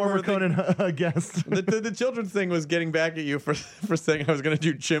children's Former performer thing- Conan guest. The children's thing was getting back at you for saying I was going to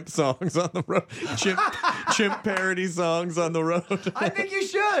do chimp songs on the road, chimp parody songs on the road. I think you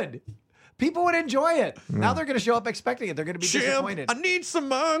should. People would enjoy it. Now they're going to show up expecting it. They're going to be disappointed. Chimp, I need some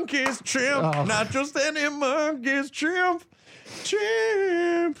monkeys, chimp, not just any monkeys, chimp,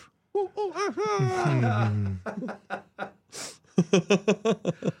 chimp. Ooh, ooh, ah, ah.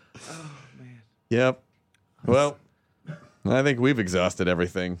 Yep. Well, I think we've exhausted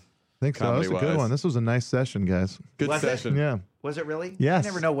everything. I think so. That was a good Comedy-wise. one. This was a nice session, guys. Good Was it? session. Yeah. Was it really? Yes. I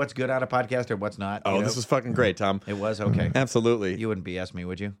never know what's good on a podcast or what's not. Oh, this was fucking great, Tom. It was? Okay. Absolutely. You wouldn't BS me,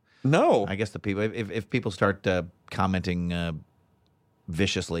 would you? No. I guess the people, if people start commenting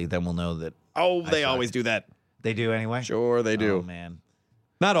viciously, then we'll know that Oh, I they suck. always do that. they do anyway. Sure, they do. Oh man.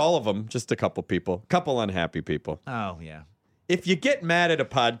 Not all of them, just a couple people. Couple unhappy people. Oh yeah. If you get mad at a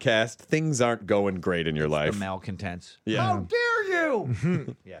podcast, things aren't going great in your The life. malcontents. Yeah. How dare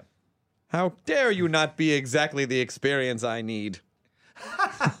you? Yeah. How dare you not be exactly the experience I need?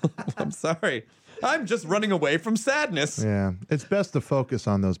 I'm sorry. I'm just running away from sadness. Yeah. It's best to focus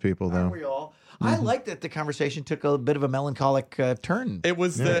on those people, though. We all. I like that the conversation took a bit of a melancholic turn. It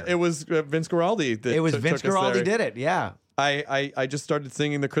was Vince Guaraldi. That It was took Vince us there. Guaraldi did it. Yeah. I just started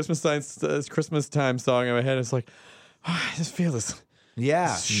singing the Christmas time song in my head. It's like, I just feel this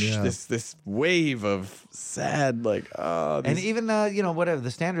Yeah. this wave of sad, like, oh, And these- even whatever the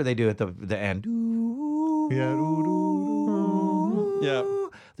standard they do at the end. Yeah. yeah.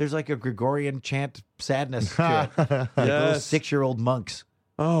 There's like a Gregorian chant sadness to it. Like little Yes. 6-year-old monks.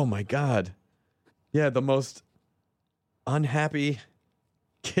 Oh my God. Yeah, the most unhappy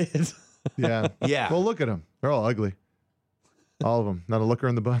kid. Yeah. Yeah. Well, look at them. They're all ugly. All of them. Not a looker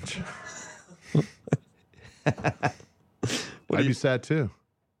in the bunch. I'd be sad too.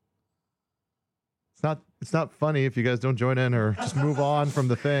 It's not funny if you guys don't join in or just move on from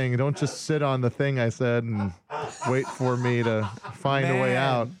the thing. Don't just sit on the thing I said and wait for me to find a way Man.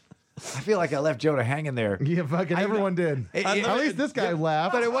 out. I feel like I left Jonah hanging there. Yeah, fucking everyone did. At least this guy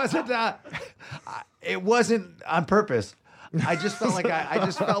laughed. But it wasn't. It wasn't on purpose. I just felt like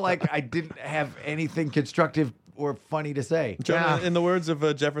I didn't have anything constructive or funny to say. Jonah, in the words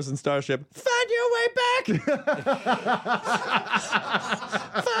of Jefferson Starship, find your way back.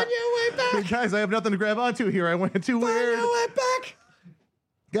 Find your way back. Guys, I have nothing to grab onto here. I went too weird. Find your way back.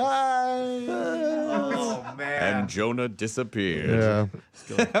 Guys. Oh man! And Jonah disappeared. Yeah.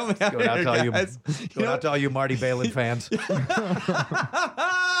 Going out to all you, Guys, going out to all you Marty Balin fans. Marty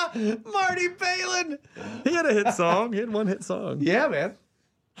Balin. He had a hit song. He had one hit song. Yeah, man.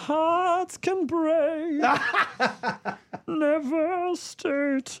 Hearts can break, never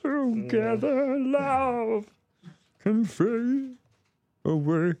stay together. Love can fade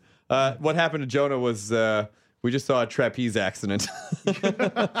away. What happened to Jonah was we just saw a trapeze accident.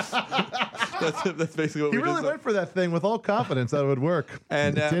 That's basically what He we really just saw. went for that thing with all confidence that it would work.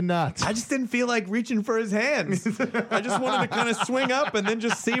 And it did not. I just didn't feel like reaching for his hands. I just wanted to kind of swing up and then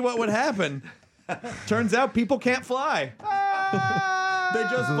just see what would happen. Turns out people can't fly. They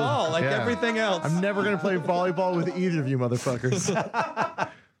just fall like Yeah. everything else. I'm never going to play volleyball with either of you motherfuckers.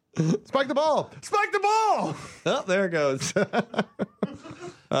 Spike the ball! Spike the ball! Oh, there it goes.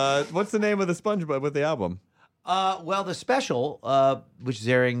 What's the name of the SpongeBob with the album? Well, the special, which is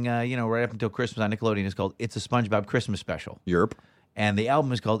airing, right up until Christmas on Nickelodeon, is called "It's a SpongeBob Christmas Special," Yerp. and the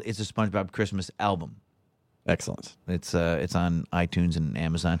album is called "It's a SpongeBob Christmas Album." Excellent. It's on iTunes and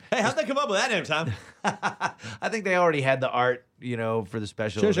Amazon. Hey, how'd they come up with that name, Tom? I think they already had the art, for the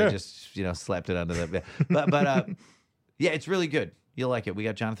special. Sure, They sure. just, slapped it onto the. But yeah, it's really good. You'll like it. We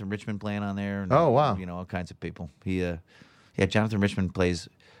got Jonathan Richman playing on there. And, Oh, wow. all kinds of people. Jonathan Richman plays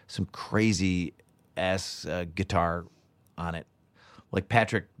some crazy ass guitar on it. Like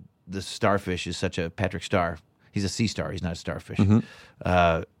Patrick, the starfish is such a Patrick Star. He's a sea star. He's not a starfish.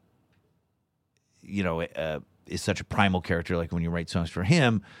 Is such a primal character. Like when you write songs for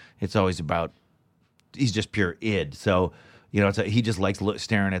him, it's always about he's just pure id. So he just likes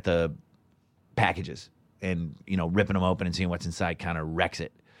staring at the packages and ripping them open and seeing what's inside. Kind of wrecks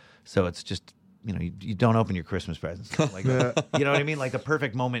it. So it's just you don't open your Christmas presents. Like, you know what I mean? Like the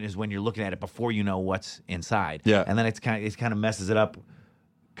perfect moment is when you're looking at it before you know what's inside. Yeah. And then it kind of messes it up.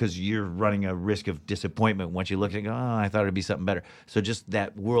 Because you're running a risk of disappointment once you look at it and go, oh, I thought it'd be something better. So just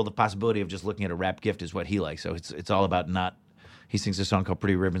that world of possibility of just looking at a wrapped gift is what he likes. So it's all about not. He sings a song called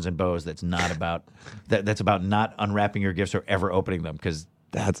 "Pretty Ribbons and Bows" that's not about that's about not unwrapping your gifts or ever opening them because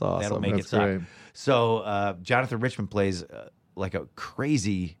That's awesome. that'll make That's it suck. great. So Jonathan Richman plays like a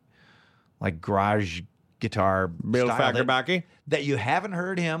crazy, like garage guitar Bill style Fagerbakke? that you haven't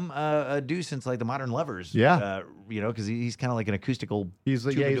heard him do since like the Modern Lovers. Yeah. Because he's kind of like an acoustical. He's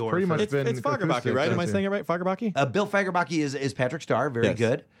troubadour pretty much It's been Fagerbakke, acoustic, right? Am I isn't saying he? it right? Fagerbakke? Bill Fagerbakke is Patrick Star, very Yes.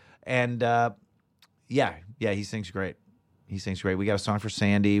 good, and he sings great. He sings great. We got a song for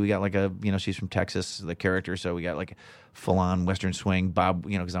Sandy. We got like she's from Texas, the character, so we got like full on Western swing. Bob,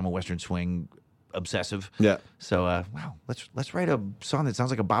 because I'm a Western swing obsessive. Yeah. So wow, let's write a song that sounds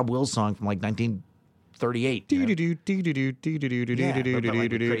like a Bob Wills song from like 1938. you know? Yeah, but like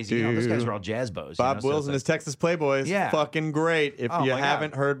crazy. Those guys are all jazz bows. Bob so Wills it's and like- his Texas Playboys. Yeah. Fucking great. If Oh, you my God.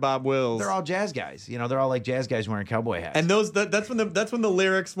 haven't heard Bob Wills. They're all jazz guys. They're all like jazz guys wearing cowboy hats. And that's when the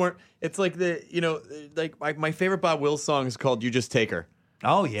lyrics weren't. It's like my favorite Bob Wills song is called "You Just Take Her."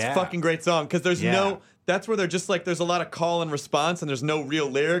 oh yeah, It's a fucking great song because there's Yeah. no. That's where they're just like there's a lot of call and response and there's no real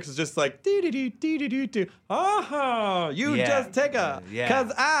lyrics. It's just like dee dee dee dee dee dee dee. Oh, you Yeah. just take her Yeah.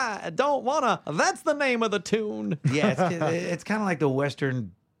 because I don't wanna. That's the name of the tune. Yeah, it's kind of like the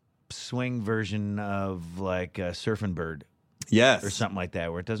Western swing version of like Surfing Bird Yes. or something like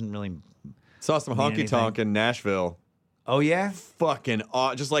that, where it doesn't really. Saw some mean honky tonk in Nashville. Oh yeah, Fucking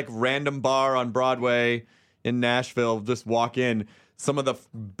just like random bar on Broadway in Nashville. Just walk in. Some of the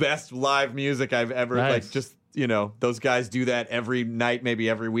best live music I've ever Nice. those guys do that every night, maybe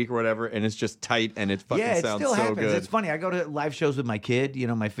every week or whatever, and it's just tight and it fucking yeah, it sounds still so happens. good. It's funny. I go to live shows with my kid,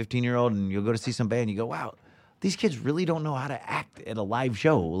 my 15-year-old, and you'll go to see some band. You go, wow, these kids really don't know how to act at a live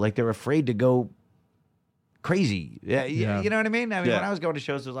show. Like they're afraid to go crazy. Yeah. You know what I mean? I mean, Yeah. when I was going to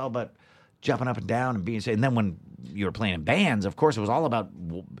shows, it was all about jumping up and down and being safe. And then when you were playing in bands, of course, it was all about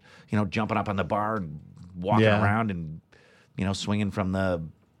jumping up on the bar and walking Yeah. around and swinging from the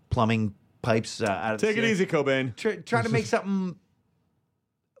plumbing pipes out of the Take it ceiling. easy, Cobain. Try to make something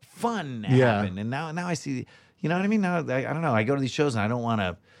fun Yeah. happen. And now I see, you know what I mean? Now I don't know. I go to these shows and I don't want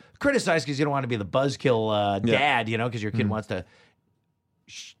to criticize because you don't want to be the buzzkill dad, because your kid wants to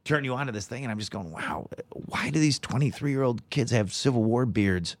turn you on to this thing. And I'm just going, wow, why do these 23-year-old kids have Civil War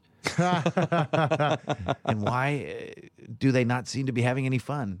beards? And why do they not seem to be having any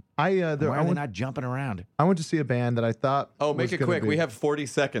fun? I Why are they not jumping around? went to see a band that I thought. Oh, make was it gonna quick. be- We have 40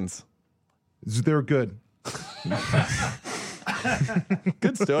 seconds. They're good.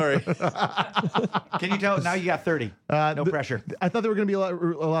 Good story. Can you tell? Now you got 30. No pressure. I thought they were going to be a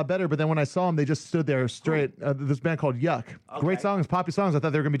lot better, but then when I saw them, they just stood there straight. This band called Yuck. Great songs, poppy songs. I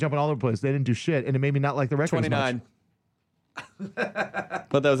thought they were going to be jumping all over the place. They didn't do shit, and it made me not like the record as much. 29.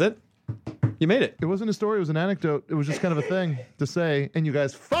 But that was it? You made it. It wasn't a story. It was an anecdote. It was just kind of a thing to say, and you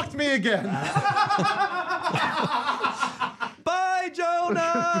guys fucked me again. Bye,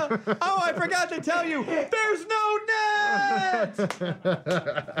 Jonah. Oh, I forgot to tell you. There's no net.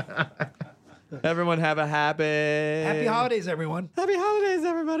 Everyone have a Happy holidays, everyone. Happy holidays,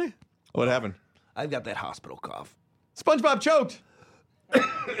 everybody. What happened? I've got that hospital cough. SpongeBob choked.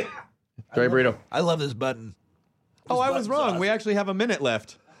 Dre Burrito. I love this button. Oh, I was wrong. We actually have a minute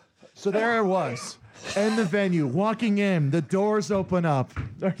left. So there it was. In the venue, walking in, the doors open up.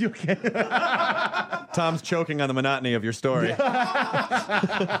 Are you okay? Tom's choking on the monotony of your story.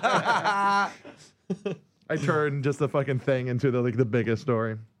 I turned just the fucking thing into the biggest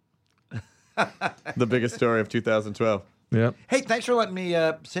story. The biggest story of 2012. Yep. Hey, thanks for letting me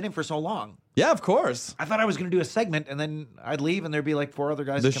sit in for so long. Yeah, of course. I thought I was going to do a segment, and then I'd leave, and there'd be like 4 other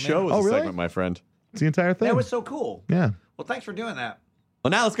guys The come show in. is a really? segment, my friend. It's the entire thing. That was so cool. Yeah. Well, thanks for doing that. Well,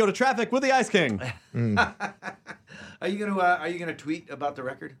 now let's go to traffic with the Ice King. Are you gonna tweet about the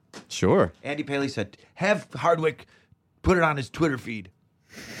record? Sure. Andy Paley said, "Have Hardwick put it on his Twitter feed.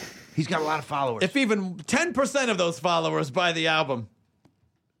 He's got a lot of followers." If even 10% of those followers buy the album,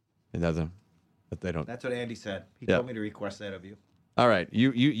 it doesn't. But they don't. That's what Andy said. He Yeah. told me to request that of you. All right,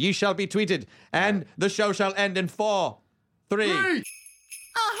 ye shall be tweeted, and the show shall end in 4, 3.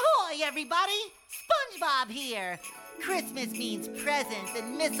 Ahoy, everybody! SpongeBob here. Christmas means presents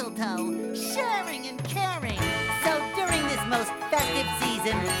and mistletoe, sharing and caring. So during this most festive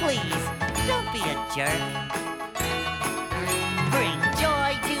season, please, don't be a jerk. Bring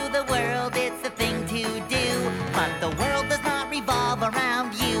joy to the world, it's the thing to do. But the world does not revolve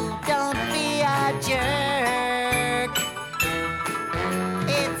around you. Don't be a jerk.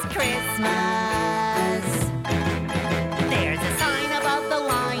 It's Christmas. There's a sign above the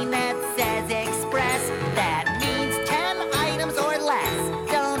line that says express. That means 10 items or less.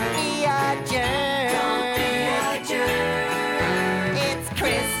 Don't be a jerk. Don't be a jerk. It's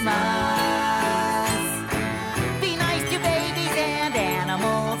Christmas. Be nice to babies and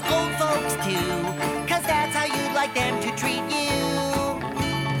animals, old folks too. 'Cause that's how you'd like them to treat you.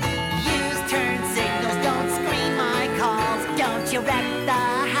 Use turn signals, don't screen my calls. Don't you wreck the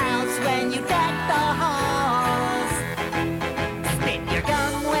house when you deck the halls. Spit your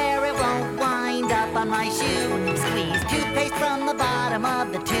gum where it won't wind up on my shoe. Squeeze toothpaste from the bottom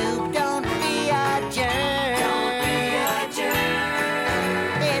of the tube. Don't be a jerk. Don't be a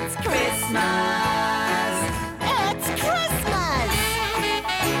jerk. It's Christmas. It's Christmas.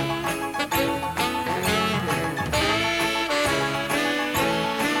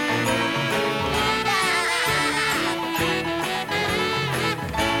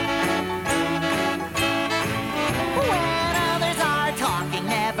 When others are talking,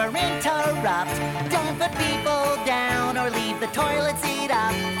 never interrupt. Don't put people down or leave the toilet seat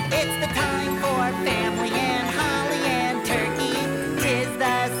up. It's the time for family and holly and turkey. 'Tis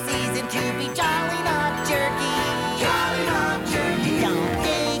the season to be jolly, not jerky. Jolly, not jerky. Don't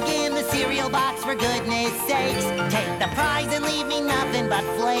dig in the cereal box for goodness sakes. Take the prize and leave me nothing but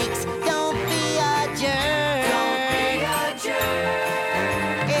flakes. Don't be a jerk. Don't be a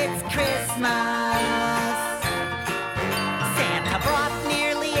jerk. It's Christmas. Santa brought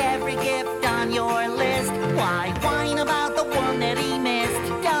nearly every gift on your list. Why whine about the one that he missed?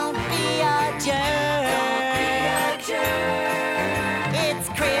 Don't be a jerk. Don't be a jerk. It's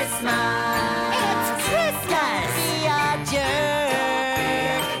Christmas. It's Christmas. Be a jerk.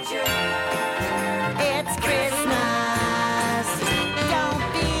 It's Christmas. Don't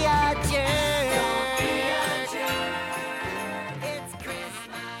be a jerk. It's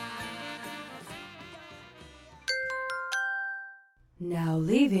Christmas. Now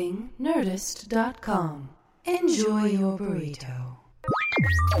leaving Nerdist.com. Enjoy your burrito.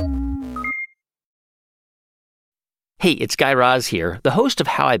 Hey, it's Guy Raz here, the host of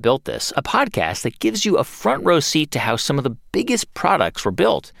How I Built This, a podcast that gives you a front row seat to how some of the biggest products were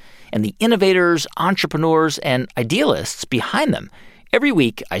built and the innovators, entrepreneurs, and idealists behind them. Every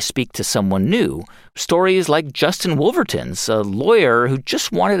week, I speak to someone new. Stories like Justin Wolverton's, a lawyer who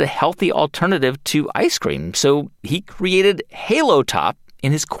just wanted a healthy alternative to ice cream, so he created Halo Top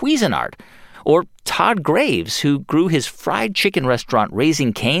in his Cuisinart. Or Todd Graves, who grew his fried chicken restaurant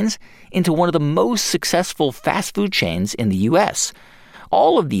Raising Cane's into one of the most successful fast food chains in the U.S.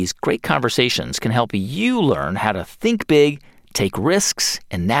 All of these great conversations can help you learn how to think big, take risks,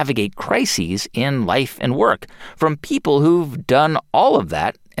 and navigate crises in life and work from people who've done all of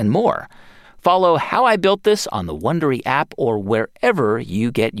that and more. Follow How I Built This on the Wondery app or wherever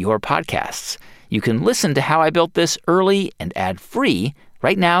you get your podcasts. You can listen to How I Built This early and ad-free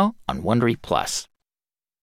right now on Wondery Plus.